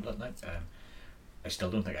accident that night. I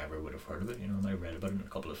still don't think I ever would have heard of it. I might have read about it in a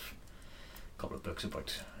couple of books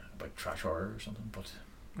about trash horror or something. But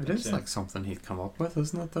it is like something he'd come up with,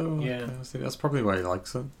 isn't it? Though. Yeah. That's probably why he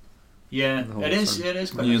likes it. Yeah, it is. It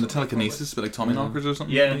is. Yeah, the telekinesis, but like Tommy knockers or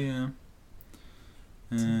something. Yeah.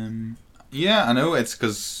 Yeah, I know. It's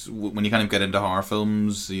because when you kind of get into horror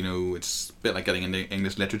films, it's a bit like getting into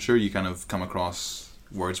English literature. You kind of come across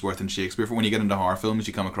Wordsworth and Shakespeare. For when you get into horror films,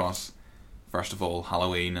 you come across, first of all,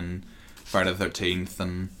 Halloween and Friday the 13th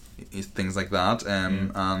and things like that.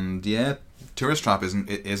 And yeah, Tourist Trap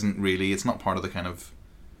isn't really. It's not part of the kind of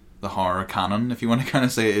the horror canon, if you want to kind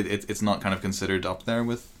of say it. It's not kind of considered up there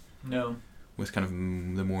with kind of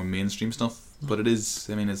the more mainstream stuff. But it is.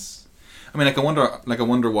 I wonder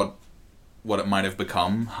what it might have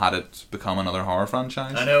become had it become another horror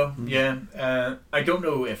franchise. I know, yeah. I don't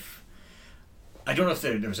know if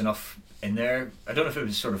there was enough in there. I don't know if it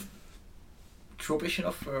was sort of tropish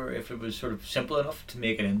enough, or if it was sort of simple enough to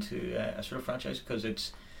make it into a sort of franchise. Because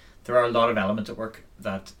there are a lot of elements at work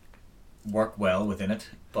that work well within it,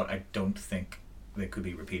 but I don't think they could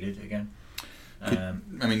be repeated again.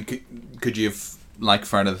 Could you have, like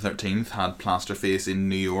Friday the 13th, had Plasterface in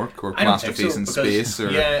New York or Plasterface in space? Or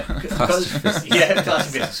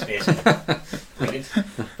Plasterface in space. Brilliant.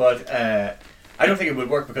 But I don't think it would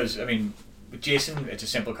work because, with Jason, it's a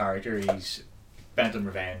simple character. He's bent on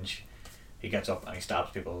revenge. He gets up and he stabs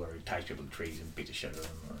people, or he ties people to trees and beats the shit out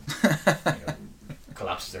of them, or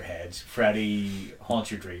collapses their heads. Freddy haunts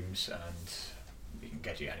your dreams and he can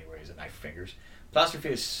get you anywhere. He's a knife fingers.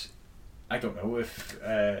 Plasterface, I don't know if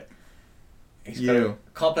he's got a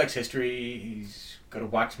complex history. He's got a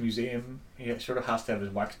wax museum. He sort of has to have his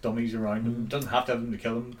wax dummies around him. Doesn't have to have them to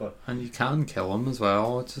kill him, but and you can kill him as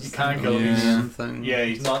well. It's just you can kill him. Thing. Yeah,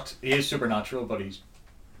 he's not. He is supernatural, but he's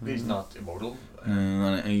not immortal.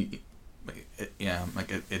 It's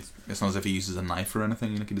not as if he uses a knife or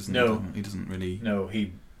anything. Like he doesn't. No, he doesn't really. No,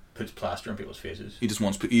 he puts plaster on people's faces. He just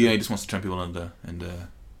wants to turn people into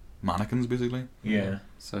mannequins, basically. Yeah.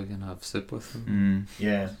 So you can have soup with them.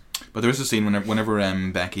 Yeah. But there is a scene whenever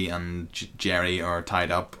Becky and Jerry are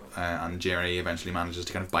tied up, and Jerry eventually manages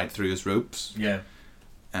to kind of bite through his ropes. Yeah.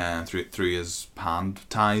 Through his hand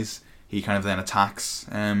ties, he kind of then attacks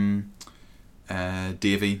Davy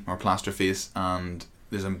or Plasterface, and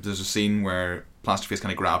there's a scene where Plasterface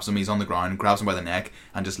kind of grabs him. He's on the ground, grabs him by the neck,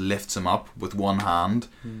 and just lifts him up with one hand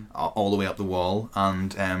all the way up the wall.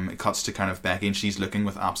 And it cuts to kind of Becky, and she's looking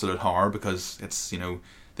with absolute horror because it's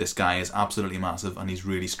this guy is absolutely massive and he's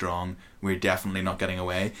really strong. We're definitely not getting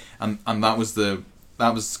away. And that was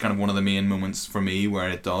kind of one of the main moments for me where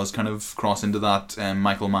it does kind of cross into that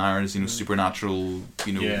Michael Myers, supernatural,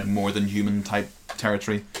 more than human type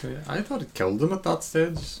territory. Yeah, I thought it killed him at that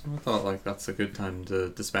stage. I thought that's a good time to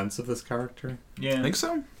dispense of this character. Yeah, I think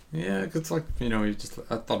so. Yeah, it's like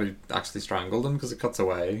I thought he actually strangled him because it cuts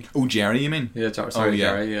away. Oh, Jerry, you mean? Yeah,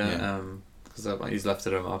 Jerry. Yeah. Because he's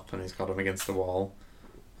lifted him up and he's got him against the wall,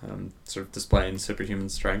 sort of displaying superhuman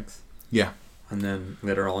strength. Yeah. And then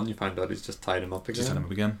later on, you find out he's just tied him up again. Just tied him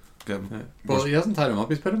up again. Yeah. Well, he hasn't tied him up.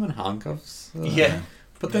 He's put him in handcuffs. Yeah.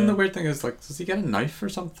 But then Yeah. the weird thing is, like, does he get a knife or I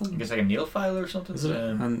something? guess like a nail file or something. Is it?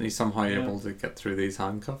 And he's somehow yeah. able to get through these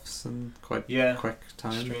handcuffs in quite Yeah. quick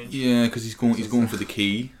time. Strange. Yeah, because he's going for the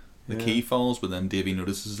key. The Yeah. key falls, but then Davy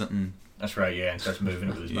notices it and That's right. Yeah, and starts moving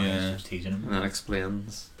it with his mind. Yeah. Starts teasing him. And then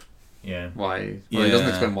explains Yeah. why. Well, he doesn't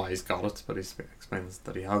Yeah. explain why he's got it, but he explains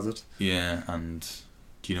that he has it. yeah, and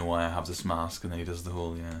do you know why I have this mask? And then he does the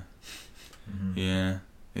whole Mhm. yeah.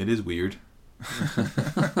 It is weird.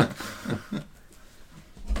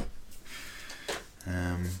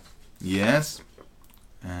 Yes.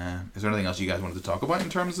 Is there anything else you guys wanted to talk about in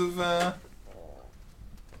terms of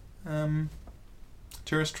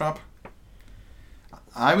Tourist Trap?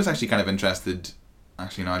 I was actually kind of interested.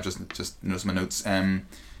 Actually, no, I just noticed my notes.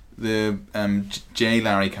 The J.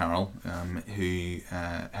 Larry Carroll, who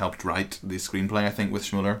helped write the screenplay, I think, with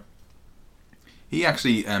Schmoller. He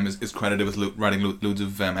actually is credited with writing loads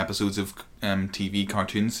of episodes of TV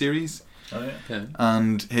cartoon series. Oh yeah. Okay.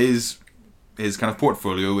 And his kind of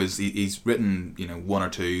portfolio is he's written, you know, one or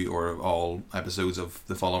two or all episodes of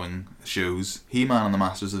the following shows: He-Man and the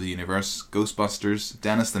Masters of the Universe, Ghostbusters,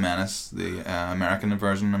 Dennis the Menace, the American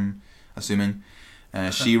version, I'm assuming,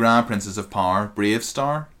 She-Ra, Princess of Power, Brave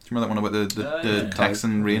Star. Do you remember that one about the Yeah.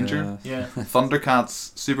 Texan Ranger? Yeah.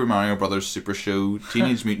 Thundercats, Super Mario Brothers Super Show,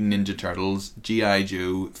 Teenage Mutant Ninja Turtles, G.I.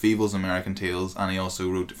 Joe, Feebles American Tales, and he also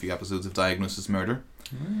wrote a few episodes of Diagnosis Murder.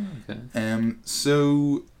 Okay.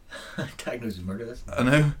 So Diagnosis murder. That's I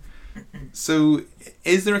know. So,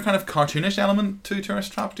 is there a kind of cartoonish element to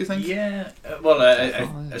Tourist Trap? Do you think? Yeah, well, I,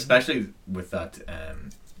 Definitely. especially with that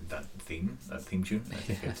that theme tune, I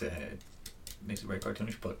think it makes it very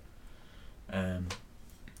cartoonish. But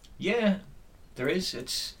yeah, there is.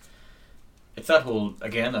 It's that whole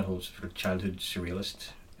sort of childhood surrealism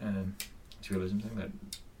thing that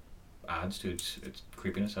adds to its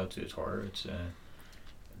creepiness, adds to its horror. It's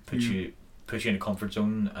puts you in a comfort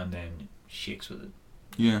zone and then shakes with it.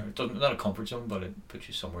 Yeah. It doesn't, not a comfort zone, but it puts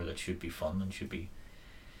you somewhere that should be fun and should be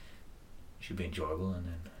enjoyable, and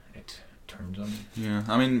then it turns on you. Yeah.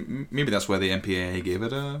 I mean, maybe that's why the MPAA gave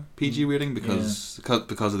it a PG rating because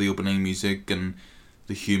of the opening music and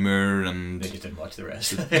the humor and They just didn't watch the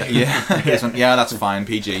rest. yeah, that's fine.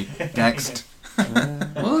 PG. Next.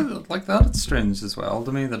 Well, like that, it's strange as well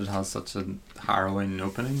to me that it has such a harrowing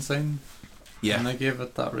opening scene. Yeah. And they gave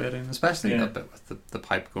it that rating, especially Yeah. that bit with the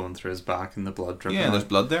pipe going through his back and the blood dripping. Yeah, there's out.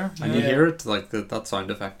 blood there. And you hear it like that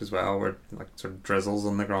sound effect as well, where it, like sort of drizzles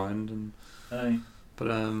on the ground. And Aye. but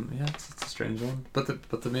yeah, it's a strange one. But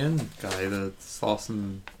the main guy, the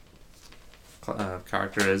Slauson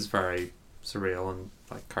character, is very surreal and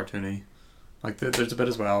like cartoony. Like there's a bit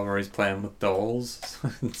as well where he's playing with dolls.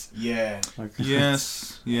 It's Yeah. like,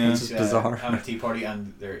 Yes. It's Yeah. just bizarre. Having a tea party,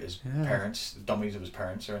 and there his Yeah. parents, dummies of his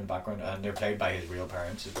parents, are in the background, and they're played by his real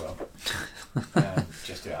parents as well,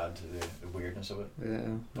 just to add to the weirdness of it. yeah.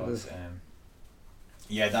 But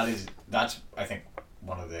yeah, that's I think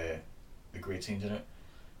one of the great scenes in it.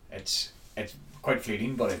 It's quite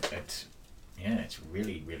fleeting, but it's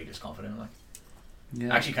really really discomforting. Like,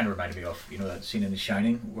 yeah. actually, kind of reminded me of that scene in The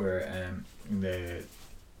Shining where the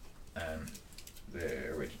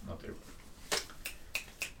original, not the, what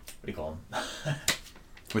do you call him?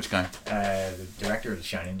 Which guy? The director of The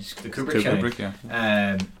Shining, the Kubrick Shining. Kubrick,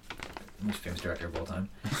 yeah. Most famous director of all time.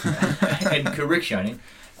 In Kubrick Shining,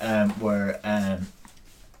 where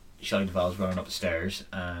Shelley Duvall's running up the stairs,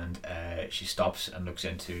 and she stops and looks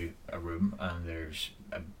into a room, and there's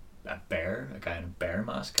a bear, a guy in a bear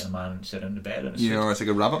mask, and a man sitting in the bed in a suit. Yeah, or it's like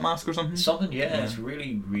a rabbit mask or something. Something, yeah, Yeah. it's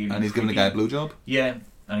really, really. And he's giving the guy a creepy. blowjob. Yeah,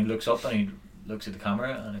 and he looks up and he looks at the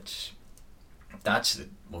camera, and that's the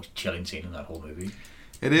most chilling scene in that whole movie.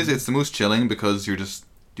 It is. It's the most chilling because you're just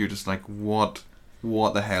like, what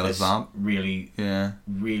the hell is This that? really, Yeah.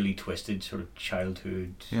 really twisted sort of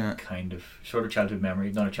childhood Yeah. kind of sort of childhood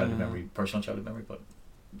memory, not a childhood memory, personal childhood memory, but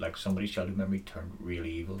like somebody's childhood memory turned really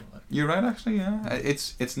evil. You're right, actually. Yeah.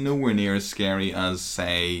 It's nowhere near as scary as,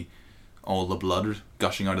 say, all the blood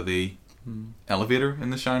gushing out of the elevator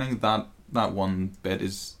in The Shining. That one bit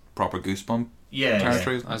is proper goosebump Yeah,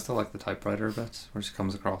 territory. I still like the typewriter bit where she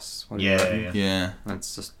comes across what he's yeah, written. yeah. Yeah. And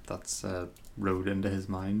it's just that's rode into his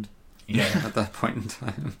mind Yeah. at that point in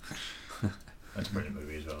time. That's a brilliant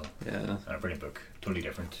movie as well, Yeah. and a brilliant book. Totally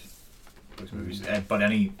different books, movies. But I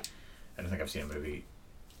don't think I've seen a movie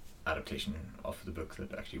adaptation of the book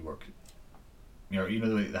that actually worked. You know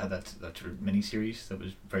the way they had that sort of mini series that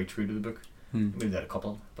was very true to the book. Maybe they had a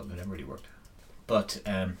couple, but they never really worked. But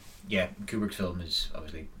yeah, Kubrick's film is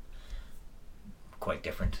obviously quite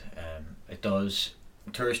different.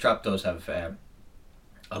 Tourist Trap does have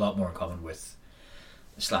a lot more in common with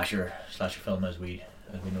slasher film as we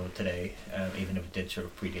as we know it today, even if it did sort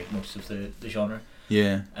of predate most of the genre.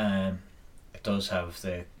 Yeah. It does have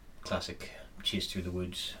the classic chase through the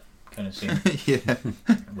woods kind of scene, Yeah.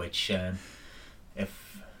 which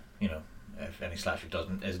if any slasher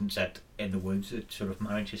isn't set in the woods, it sort of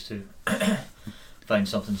manages to find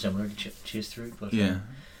something similar to chase through. But Yeah.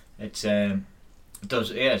 it's it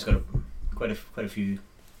does, yeah, it's got quite a few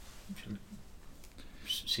sort of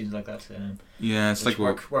scenes like that. Yeah, it's which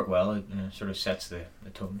like work well. It sort of sets the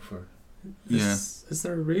tone for. Yeah. Is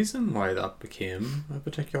there a reason why that became a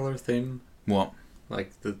particular theme? what?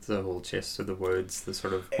 Like the whole chase through the woods, the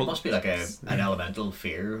sort of It must be like an elemental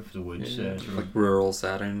fear of the woods. yeah, Sort like of, rural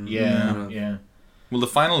setting. yeah, kind of- yeah, Well, the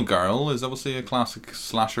final girl is obviously a classic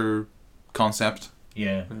slasher concept.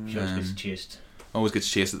 yeah. She always gets Um, chased. Always gets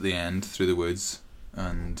chased at the end through the woods,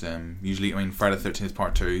 and usually, I mean, Friday the 13th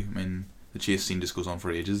Part 2. I mean, the chase scene just goes on for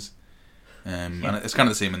ages, and it's kind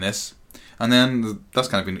of the same in this. And then that's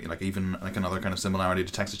kind of been like even like another kind of similarity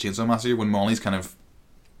to Texas Chainsaw Massacre when Molly's kind of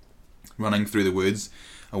running through the woods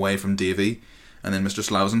away from Davy, and then Mr.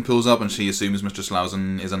 Slausen pulls up, and she assumes Mr.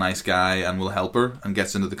 Slausen is a nice guy and will help her, and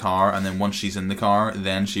gets into the car. And then once she's in the car,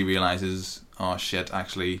 then she realizes, oh shit,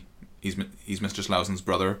 actually, he's Mr. Slausen's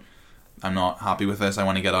brother. I'm not happy with this. I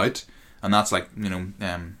want to get out. And that's like,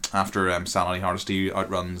 after Sally Hardesty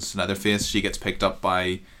outruns Leatherface, she gets picked up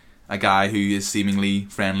by a guy who is seemingly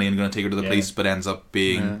friendly and going to take her to the police, but ends up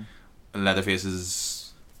being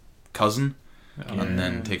Leatherface's cousin, and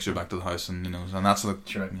then takes her back to the house, and and that's like,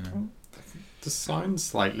 Sure. To sound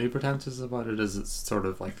slightly pretentious about it is it's sort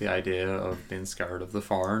of like the idea of being scared of the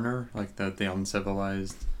foreigner, like the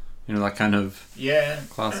uncivilized, that kind of Yeah,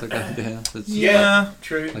 classic idea. It's yeah,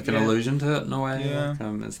 true. like an yeah. allusion to it in a way. Yeah.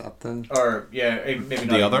 Like, is that the Or maybe The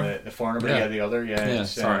not even other? the foreigner, but Yeah. the other. Yeah, yeah?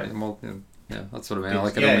 it's, Sorry, well, yeah, that's what I mean.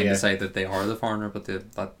 Like I Yeah, don't mean yeah. to say that they are the foreigner, but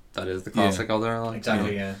that is the classic other. Like,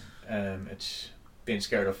 exactly. Yeah, it's being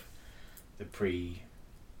scared of the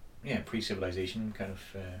pre-civilization kind of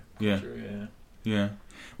Yeah. culture. Yeah. yeah.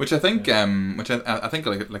 Which I think, I think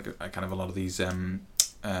like kind of a lot of these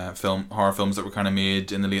horror films that were kind of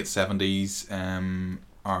made in the late 70s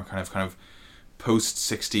are kind of post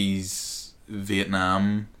 60s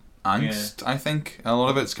Vietnam angst. I think a lot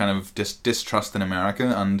of it's kind of distrust in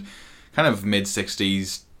America, and kind of mid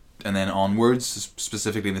 60s and then onwards,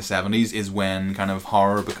 specifically in the 70s, is when kind of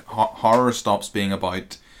horror stops being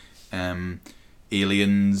about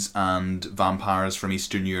aliens and vampires from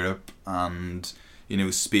Eastern Europe and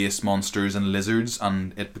space monsters and lizards,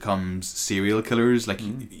 and it becomes serial killers, like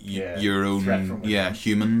your own threat from within.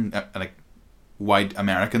 human like white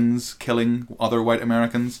Americans killing other white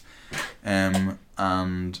Americans,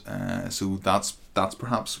 so that's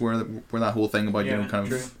perhaps where that whole thing about kind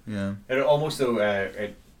true. of It almost though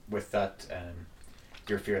with that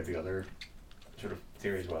your fear of the other sort of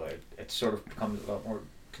theory as well, it sort of becomes a lot more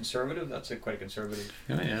conservative. That's quite a conservative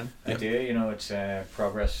yeah. idea. It's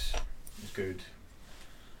progress is good,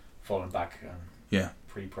 falling back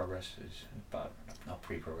pre-progress is bad. Not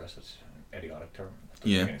pre-progress, that's an idiotic term. That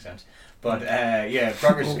doesn't make any sense. But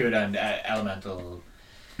progress is good, and elemental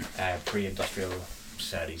pre-industrial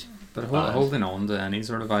societies. But holding on to any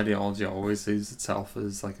sort of ideology always sees itself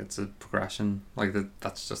as like it's a progression. Like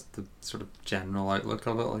that's just the sort of general outlook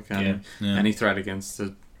of it. Like any threat against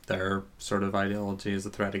their sort of ideology is a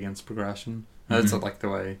threat against progression. That's like the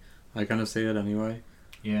way I kind of see it anyway.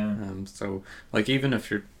 Yeah. So like even if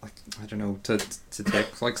you're like, I don't know, to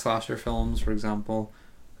take like slasher films for example,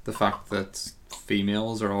 the fact that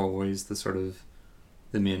females are always the sort of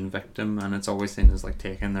the main victim, and it's always seen as like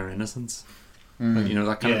taking their innocence. Like,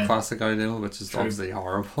 that kind of classic ideal, which is obviously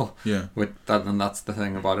horrible. Yeah. And that's the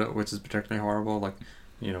thing about it, which is particularly horrible. Like,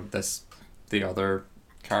 the other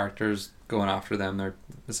characters going after them, they're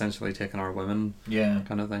essentially taking our women. Yeah.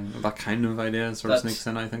 Kind of thing. That kind of idea sort of sneaks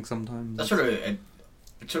in, I think, sometimes. That sort of it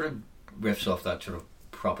sort of riffs off that sort of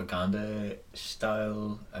propaganda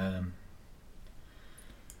style,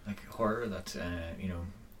 like horror that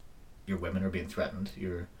your women are being threatened.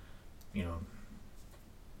 You're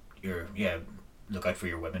look out for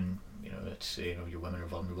your women. It's your women are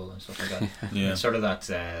vulnerable and stuff like that. Yeah. It's sort of that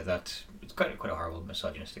it's quite a horrible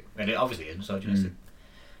misogynistic, and it obviously is misogynistic.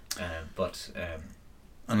 But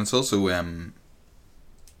and it's also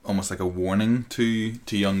almost like a warning to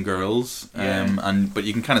young girls. But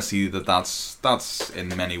you can kind of see that's in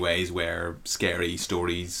many ways where scary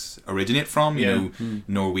stories originate from.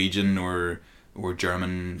 Norwegian or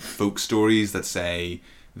German folk stories that say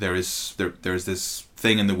there's this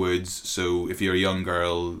thing in the woods, so if you're a young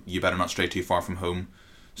girl you better not stray too far from home,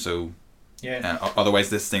 so otherwise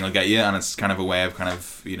this thing will get you, and it's kind of a way of kind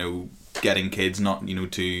of getting kids not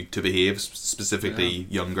to behave, specifically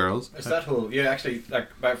young girls. It's that whole actually, like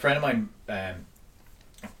my friend of mine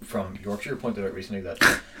from Yorkshire pointed out recently that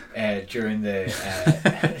during the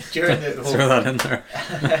whole Throw that in there.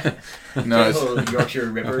 No, the whole Yorkshire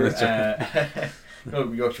Ripper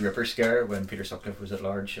Yorkshire Ripper scare when Peter Sutcliffe was at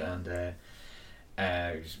large and he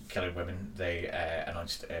was killing women. They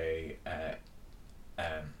announced a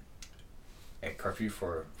curfew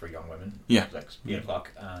for young women. Yeah. Like 8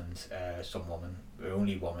 o'clock, and some woman, the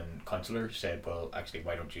only woman counsellor, said, "Well, actually,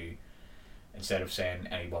 why don't you, instead of saying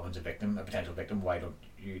any woman's a victim, a potential victim, why don't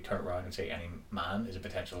you turn around and say any man is a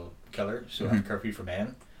potential killer? So have a curfew for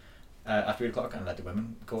men after 8 o'clock and let the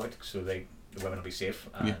women go out, so the women will be safe."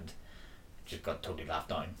 And just got totally laughed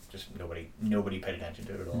down. Just nobody paid attention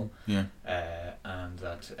to it at all. Yeah. And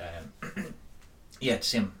that it's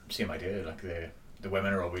same idea. Like the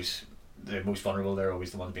women are always the most vulnerable. They're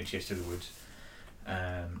always the ones being chased through the woods.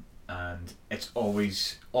 And it's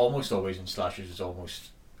almost always in slashers. It's always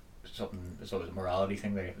something. It's always a morality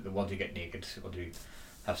thing. The ones who get naked, the ones who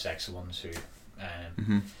have sex, the ones who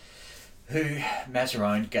mess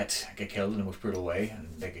around get killed in the most brutal way,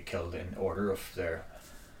 and they get killed in order of their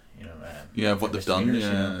of what they've done.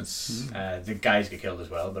 misdemeanors, the guys get killed as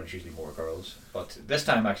well, but it's usually more girls. But this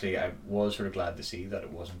time, actually, I was sort of glad to see that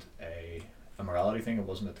it wasn't a morality thing. It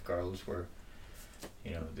wasn't that the girls were,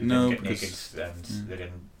 they didn't get naked and they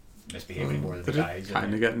didn't misbehave any more than the guys. They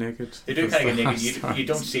kind of get naked. They do kind of get naked. You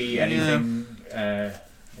don't see anything.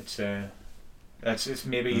 It's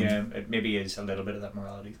maybe it maybe is a little bit of that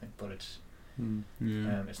morality thing, but it's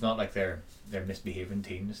it's not like they're misbehaving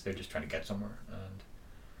teens. They're just trying to get somewhere, and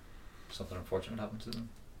something unfortunate happens to them.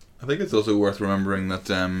 I think it's also worth remembering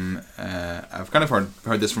that I've kind of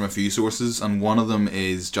heard this from a few sources, and one of them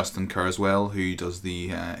is Justin Carswell, who does the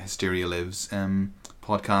Hysteria Lives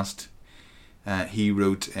podcast. He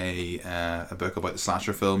wrote a book about the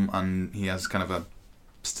slasher film, and he has kind of a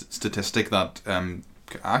statistic that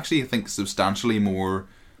actually I think substantially more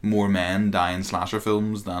men die in slasher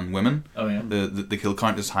films than women. Oh yeah. The kill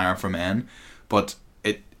count is higher for men, but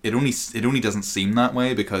it only doesn't seem that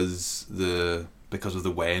way because of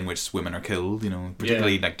the way in which women are killed,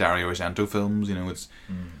 particularly like Dario Argento films, it's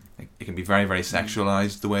it can be very, very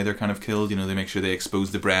sexualized the way they're kind of killed. They make sure they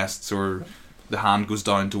expose the breasts, or the hand goes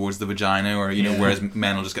down towards the vagina, or whereas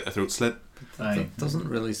men will just get their throat slit. That doesn't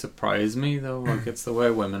really surprise me though. Like, it's the way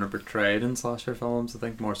women are portrayed in slasher films, I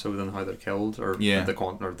think, more so than how they're killed, or the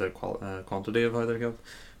quantity of how they're killed,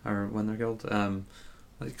 or when they're killed.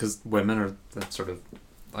 Because women are that sort of,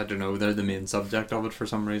 I don't know, they're the main subject of it for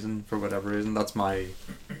some reason, for whatever reason. That's my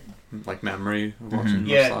memory of watching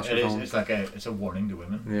slasher films. It's a warning to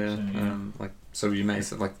women. So you may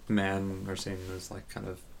say like men are seen as like kind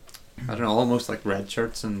of, I don't know, almost like red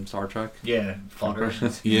shirts in Star Trek. Yeah, fodder.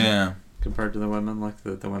 Compared to the women, like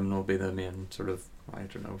the women will be the main sort of, I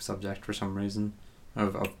don't know, subject for some reason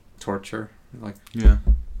of torture, like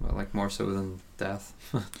more so than death.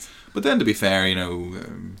 But then, to be fair,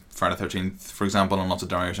 Friday the 13th, for example, in lots of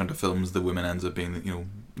Dario Argento films, the woman ends up being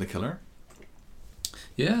the killer.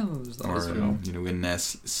 Yeah, in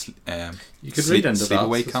you could read into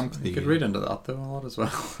Sleepaway that. Camp. You could read into that though a lot as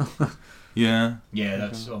well. Yeah,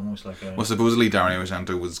 that's almost like a... Well, supposedly Dario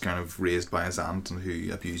Argento was kind of raised by his aunt and who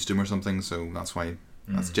abused him or something, so that's why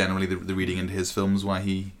that's generally the reading into his films, why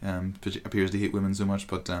he appears to hate women so much.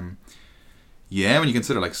 But when you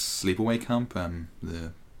consider like Sleepaway Camp,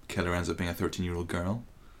 the killer ends up being a 13-year-old girl.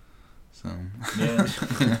 So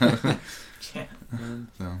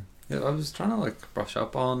I was trying to like brush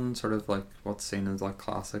up on sort of like what's seen as like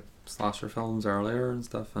classic slasher films earlier and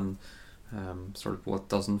stuff, and sort of what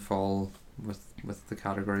doesn't fall with the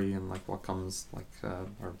category, and like what comes like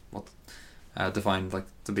or what defined like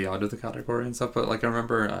to be out of the category and stuff. But like I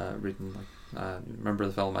remember reading like remember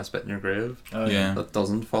the film I Spit in Your Grave? Oh yeah. That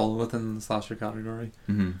doesn't fall within the slasher category.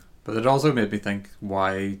 Mm-hmm. But it also made me think,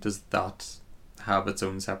 why does that have its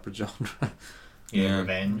own separate genre?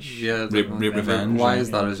 Revenge. Yeah, revenge. Why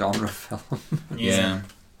is that a genre film? Yeah.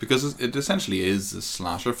 Because it essentially is a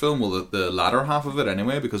slasher film. Well, the latter half of it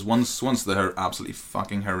anyway. Because once the absolutely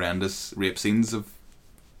fucking horrendous rape scenes have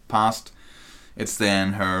passed, it's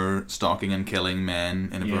then her stalking and killing men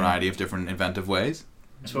in a variety of different inventive ways.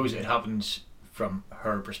 I suppose it happens from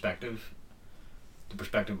her perspective, the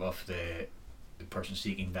perspective of the person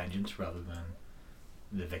seeking vengeance rather than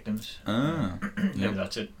the victims. Maybe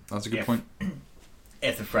that's it. That's a good point.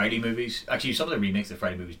 If the Friday movies, actually some of the remakes of the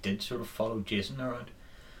Friday movies did sort of follow Jason around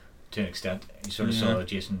to an extent. You sort of saw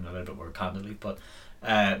Jason a little bit more candidly, but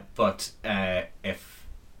if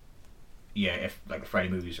like the Friday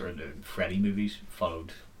movies or the Freddy movies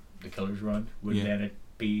followed the killers around, would then it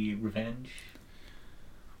be revenge?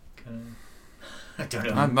 I don't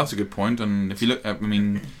know. That's a good point. And if you look, I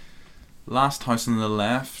mean, Last House on the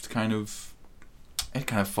Left kind of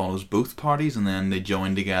follows both parties, and then they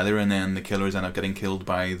join together, and then the killers end up getting killed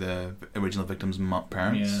by the original victim's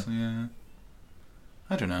parents. Yeah.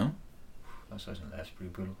 I don't know. Last House on the Left's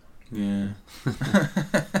pretty brutal. Yeah.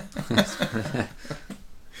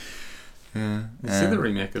 Yeah. You see the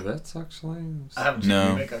remake of it, actually? I haven't seen No.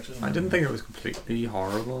 the remake, actually. I didn't think it was completely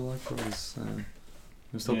horrible. Like it was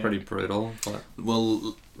still Yeah. pretty brutal, but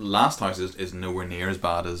Well, Last House is nowhere near as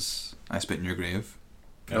bad as I Spit in Your Grave.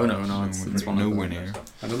 no, it's one of nowhere the- near.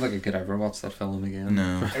 I don't think I could ever watch that film again.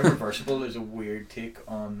 No. Irreversible is a weird take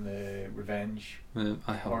on the revenge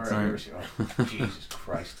I horror. haven't. Oh, Jesus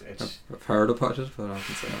Christ, it's I've heard about it, but I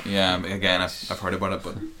haven't seen it. Yeah, again, I've heard about it,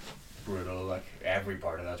 but brutal. Like every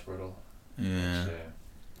part of that's brutal. yeah. It's,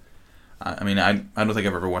 I mean, I don't think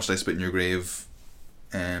I've ever watched I Spit in Your Grave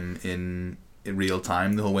in real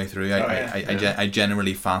time the whole way through. I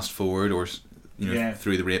generally fast forward or Yeah.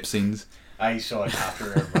 through the rape scenes. I saw it after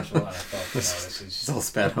Irreversible, and I thought, this It's is all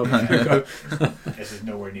sped up. this is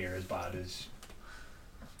nowhere near as bad as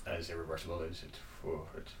Irreversible is. It's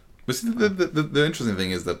But see, the interesting thing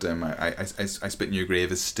is that I Spit in Your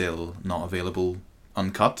Grave is still not available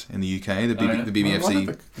uncut in the UK. The yeah. the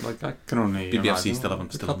BBFC. I can only BBFC imagine still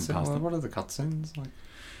haven't passed them. What are the cutscenes like?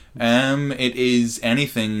 It is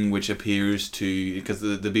anything which appears to, because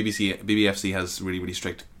the BBFC has really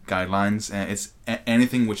strict guidelines. It's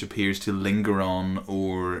anything which appears to linger on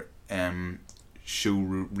or show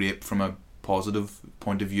rape from a positive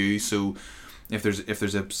point of view. So if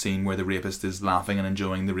there's a scene where the rapist is laughing and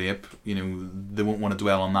enjoying the rape, they won't want to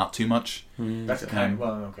dwell on that too much. that's kind of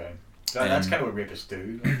okay. That's kind of what rapists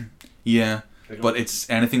do. Like, Yeah. they don't- But it's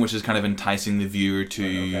anything which is kind of enticing the viewer to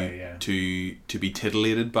Okay, yeah. to be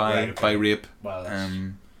titillated by Right, okay. by rape. well, that's,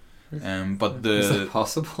 But Is the that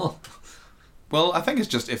possible? well, I think it's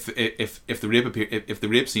just if the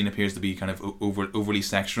rape scene appears to be kind of overly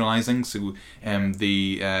sexualizing. So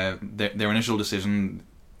their initial decision,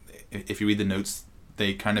 if you read the notes,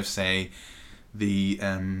 they kind of say the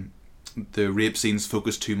rape scenes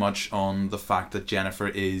focus too much on the fact that Jennifer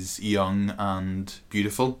is young and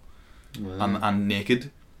beautiful and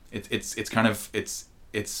naked. It's kind of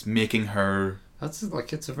it's making her. That's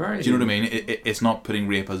like it's a very. Do you know what I mean? It's not putting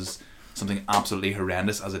rape as something absolutely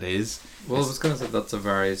horrendous as it is. Well, I was going to say that's a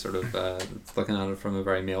very sort of it's looking at it from a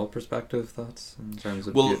very male perspective. That's in terms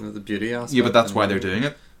of the beauty aspect. Yeah, but that's and why they're doing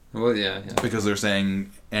it. Well, yeah. Because they're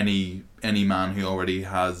saying any man who already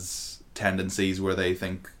has tendencies where they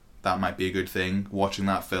think that might be a good thing, watching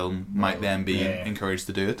that film might then be encouraged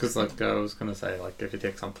to do it. Because like I was going to say, like if you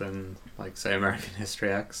take something like say American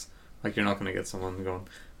History X, like you're not going to get someone going,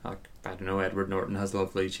 like, I don't know, Edward Norton has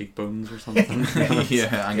lovely cheekbones or something.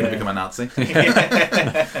 Yeah, I'm going to become a Nazi.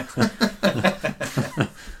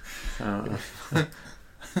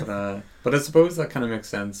 But I suppose that kind of makes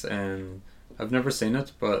sense. And I've never seen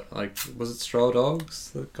it, but like, was it Straw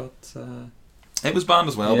Dogs that got? It was banned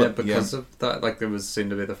as well, yeah, but because of that, like it was seen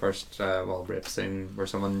to be the first rape scene where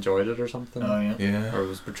someone enjoyed it or something, oh yeah. yeah, or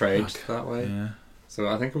was portrayed that way. yeah, So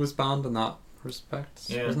I think it was banned in that respect,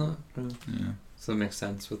 Yeah. wasn't it? yeah. So it makes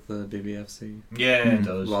sense with the BBFC Yeah, it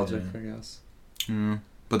does. logic, yeah. I guess. Mm.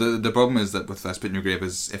 But the problem is that with Spit in Your Grave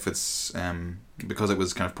is if it's because it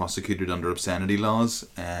was kind of prosecuted under obscenity laws,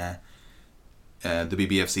 the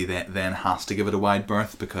BBFC then has to give it a wide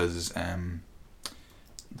berth because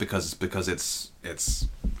it's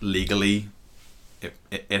legally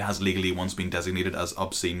it has legally once been designated as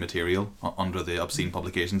obscene material under the Obscene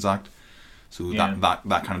Publications Act. So that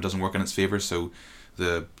kind of doesn't work in its favour. So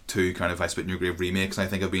the two kind of I Spit in Your Grave remakes I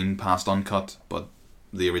think have been passed uncut, but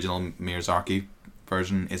the original Miyazaki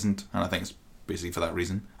version isn't, and I think it's basically for that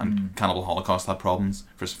reason. And Cannibal Holocaust had problems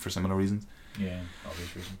for similar reasons. Yeah,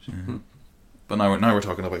 obvious reasons. Yeah. But now we're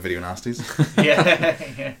talking about video nasties.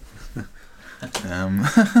 Yeah.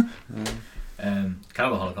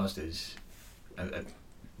 Cannibal Holocaust is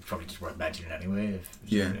probably just worth mentioning anyway.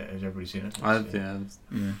 Has everybody seen it?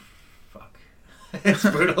 Yeah. Fuck. It's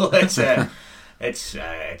brutal. It's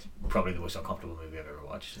probably the most uncomfortable movie I've ever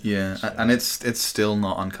watched. Yeah, and it's still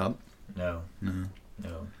not uncut. No.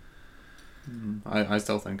 I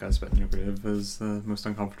still think I Spit in Your Grave is the most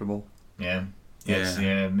uncomfortable. Yeah.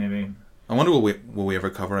 Yeah. Maybe. I wonder will we ever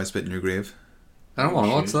cover I Spit in Your Grave? I don't want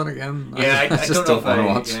to watch that again. Yeah, I just don't don't know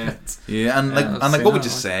want if to watch I- it. Yeah, and I've what seen would it, you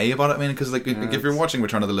say about it? I mean, because if you're it's- watching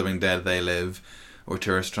Return of the Living Dead, They Live, or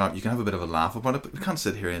Tourist Trap, you can have a bit of a laugh about it, but we can't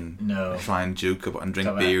sit here and No. try and joke about and drink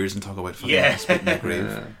Talk about- beers and talk about fucking Yeah. Spit in Your Grave.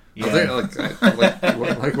 Yeah. Yeah. I think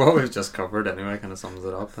like what we've just covered anyway kind of sums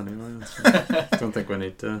it up anyway. I don't think we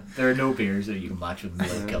need to. There are no beers that you can match with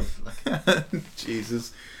Miller Kilt. Like.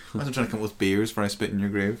 Jesus. I'm trying to come up with beers before I spit in your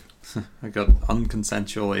grave. I got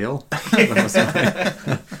unconsensual ale.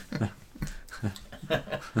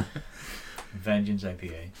 Vengeance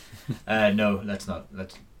IPA. No, let's not.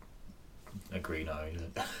 Let's agree now.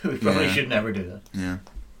 We probably should never do that. Yeah.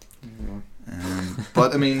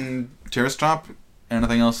 But I mean, Tourist Trap.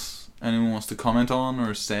 Anything else anyone wants to comment on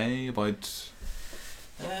or say about?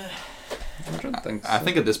 I don't think so. I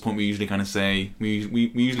think at this point we usually kind of say we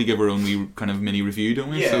usually give our own wee kind of mini review, don't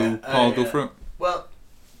we? Yeah, So Paul, go for it. Well,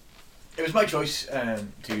 it was my choice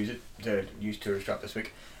to use Tourist Trap this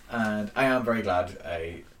week, and I am very glad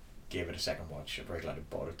I gave it a second watch. I'm very glad I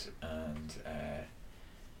bought it, and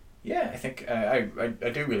I think I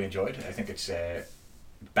do really enjoy it. I think it's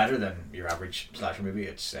better than your average slasher movie.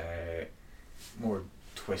 It's more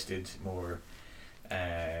twisted, more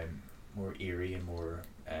eerie, and more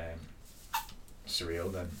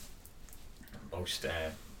surreal than most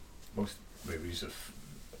movies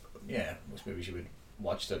most movies you would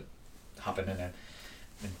watch that happen in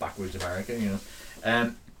backwoods America, you know.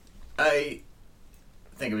 I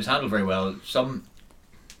think it was handled very well. Some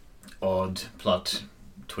odd plot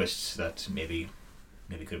twists that maybe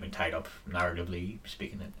could have been tied up narratively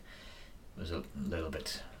speaking. It was a little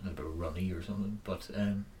bit runny or something, but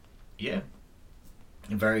I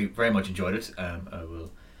very very much enjoyed it. I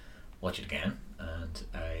will watch it again, and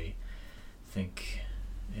I think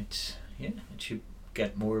it should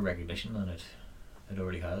get more recognition than it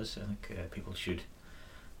already has. I think people should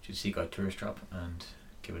seek out Tourist Trap and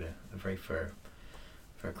give it a very fair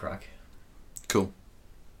crack. Cool.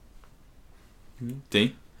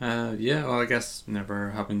 D? Well, I guess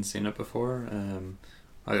never having seen it before.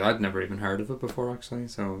 I'd never even heard of it before, actually,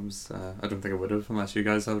 so it was, I don't think I would have unless you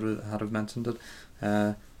guys had have mentioned it.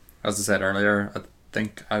 As I said earlier, I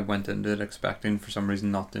think I went into it expecting for some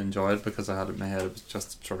reason not to enjoy it because I had it in my head it was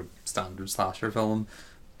just sort of standard slasher film,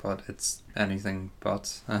 but it's anything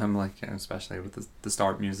but. Especially with the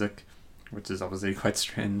start music, which is obviously quite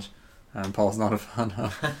strange. Paul's not a fan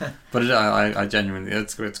of, but I genuinely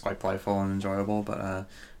it's quite playful and enjoyable. But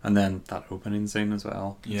and then that opening scene as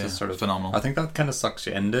well, yeah, just sort of phenomenal. I think that kind of sucks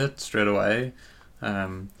you into it straight away.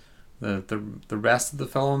 The rest of the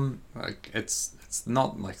film, like it's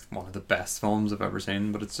not like one of the best films I've ever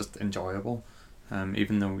seen, but it's just enjoyable.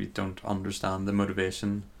 Even though we don't understand the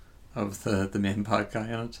motivation of the main bad guy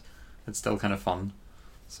in it, it's still kind of fun.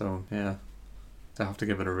 So yeah. Do I have to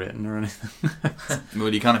give it a rating or anything?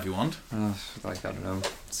 Well, you can if you want. I don't know,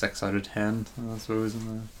 6 out of 10, I suppose,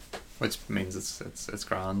 which means it's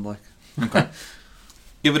grand. Like, okay,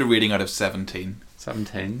 give it a rating out of 17.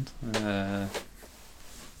 17. Go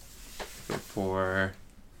for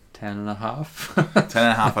 10.5.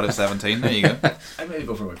 10.5 out of 17. There you go. I'd maybe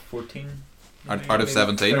go for about 14. Out of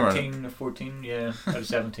 17 or 13 or 14? Yeah, out of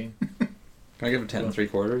 17. Can I give it 10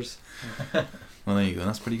 3/4? Well, there you go.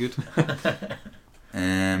 That's pretty good.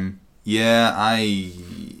 I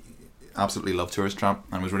absolutely love Tourist Trap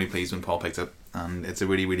and was really pleased when Paul picked it. And it's a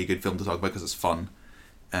really, really good film to talk about because it's fun.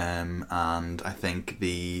 And I think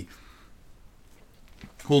the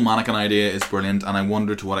whole mannequin idea is brilliant. And I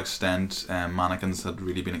wonder to what extent mannequins had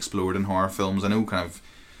really been explored in horror films. I know kind of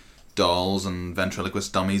dolls and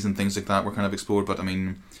ventriloquist dummies and things like that were kind of explored. But I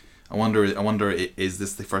mean, I wonder, is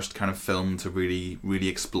this the first kind of film to really, really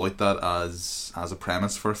exploit that as a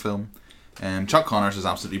premise for a film? Chuck Connors is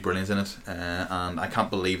absolutely brilliant in it, and I can't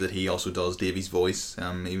believe that he also does Davy's voice.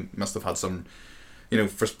 He must have had some,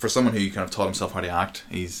 for someone who kind of taught himself how to act,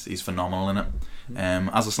 he's phenomenal in it.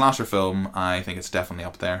 As a slasher film, I think it's definitely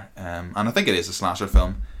up there, and I think it is a slasher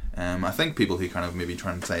film. I think people who kind of maybe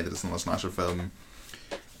try and say that it's not a slasher film,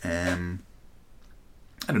 I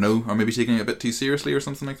don't know, or maybe taking it a bit too seriously or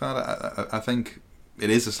something like that. I think it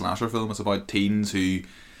is a slasher film. It's about teens who,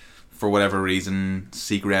 for whatever reason,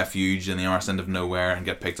 seek refuge in the arse end of nowhere and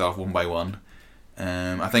get picked off one by one.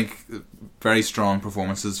 I think very strong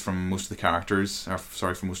performances from most of the characters,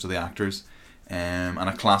 from most of the actors, and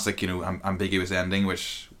a classic, ambiguous ending,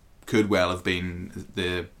 which could well have been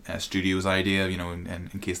the studio's idea, in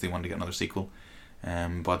case they wanted to get another sequel.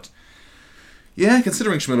 But yeah,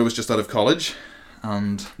 considering Schmiller was just out of college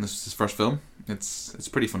and this is his first film, it's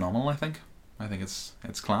pretty phenomenal. I think it's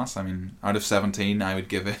class. I mean, out of 17, I would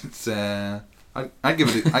give it. I'd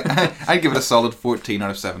give it a solid 14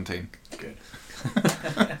 out of 17. Good.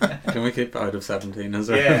 Can we keep out of 17 as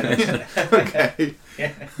well? Yeah. Okay.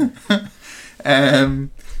 Yeah.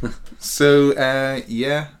 So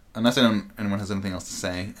unless anyone has anything else to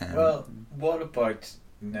say. Well, what about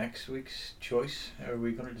next week's choice? Are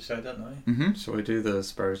we going to decide that now? Mm-hmm. Shall we do the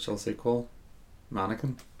spiritual sequel,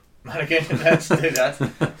 Mannequin? Mannequin, let's do that.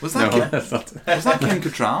 Was that No, that's not. was that Kim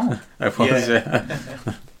Cattrall? It was, Yeah.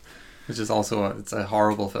 yeah. Which is also it's a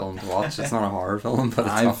horrible film to watch. It's not a horror film, but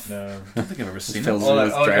it's I've- not. No. I don't think I've ever seen filled it. All I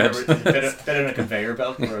with all I dread. remember is a bit on a conveyor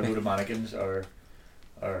belt where a load of mannequins are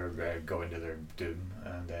going to their doom,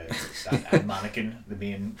 and Mannequin, the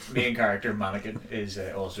main character, Mannequin, is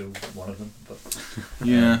also one of them. But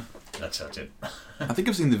Yeah, that's it. I think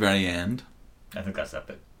I've seen the very end. I think that's that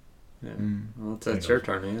bit. Yeah. Mm. Well, it's your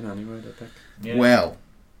turn, Ian, anyway, I think. Yeah. Well,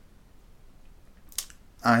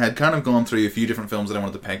 I had kind of gone through a few different films that I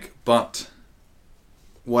wanted to pick, but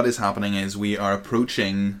what is happening is we are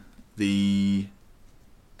approaching the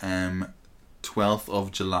 12th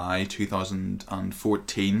of July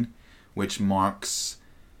 2014, which marks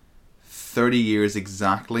 30 years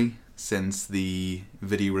exactly since the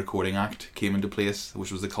Video Recording Act came into place,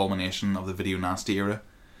 which was the culmination of the Video Nasty era.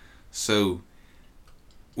 So,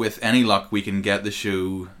 with any luck, we can get the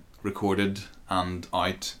show recorded and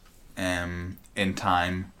out in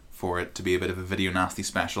time for it to be a bit of a Video Nasty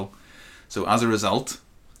special. So as a result,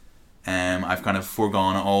 I've kind of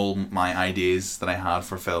foregone all my ideas that I had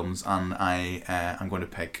for films, and I'm going to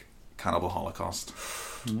pick Cannibal Holocaust.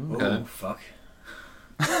 Okay. Oh fuck.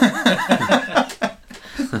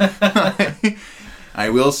 I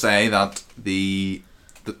will say that the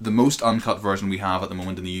most uncut version we have at the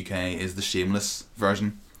moment in the UK is the Shameless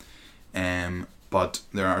version. But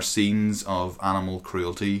there are scenes of animal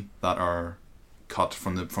cruelty that are cut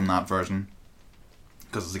from that version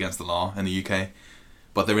because it's against the law in the UK.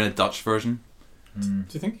 But they're in a Dutch version. Mm.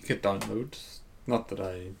 Do you think you could download? Not that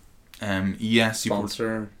I Yes, you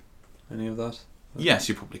sponsor any of that. yes,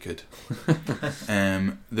 you probably could.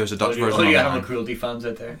 There's a Dutch All version. you online. animal cruelty fans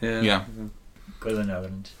out there, Yeah. go to the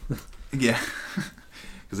Netherlands. Yeah,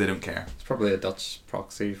 because they don't care. It's probably a Dutch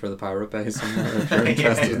proxy for the Pirate Bay somewhere if you're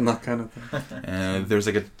interested in that kind of thing. There's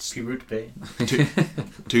like a Pirate Bay.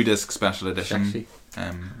 two-disc special edition. Sexy.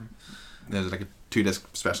 There's like a 2-disc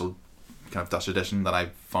special kind of Dutch edition that I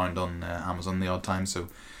found on Amazon the odd time, so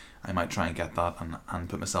I might try and get that and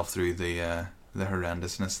put myself through the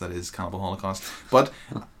horrendousness that is Cannibal Holocaust. But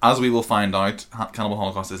as we will find out, Cannibal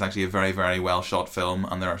Holocaust is actually a very, very well shot film,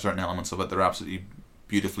 and there are certain elements of it that are absolutely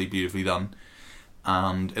beautifully done.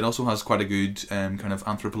 And it also has quite a good kind of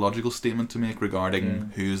anthropological statement to make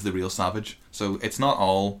regarding who is the real savage. So it's not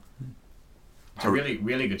all... It's a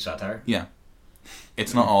really good satire. Yeah.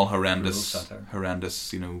 It's not all Brutal satire.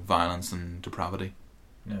 horrendous, violence and depravity.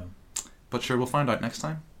 No. But sure, we'll find out next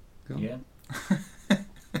time. Cool. Yeah.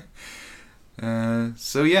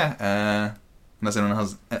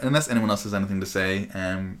 Unless anyone else has anything to say,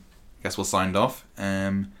 I guess we'll sign off.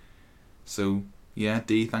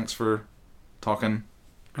 Dee, thanks for talking.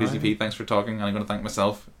 Crazy Alright. Pete, thanks for talking. And I'm going to thank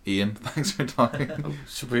myself. Ian, thanks for talking.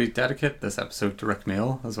 Should we dedicate this episode to Rick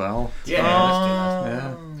Mail as well? Yeah,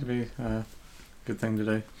 Yeah, could be a good thing to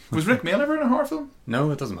do. Was Rick Mail ever in a horror film?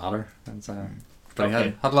 No, it doesn't matter. It's, but he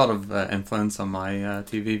had a lot of influence on my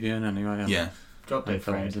TV viewing anyway. And, Yeah. let's do it. Drop and Dead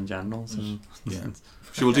films Fred. in general. So Yeah.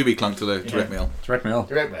 So we'll do wee clunk to Rick Mail. it's Rick Mail.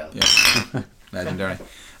 Direct Mail. Yeah. Legendary.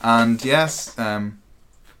 And yes,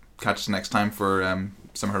 catch us next time for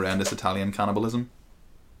some horrendous Italian cannibalism.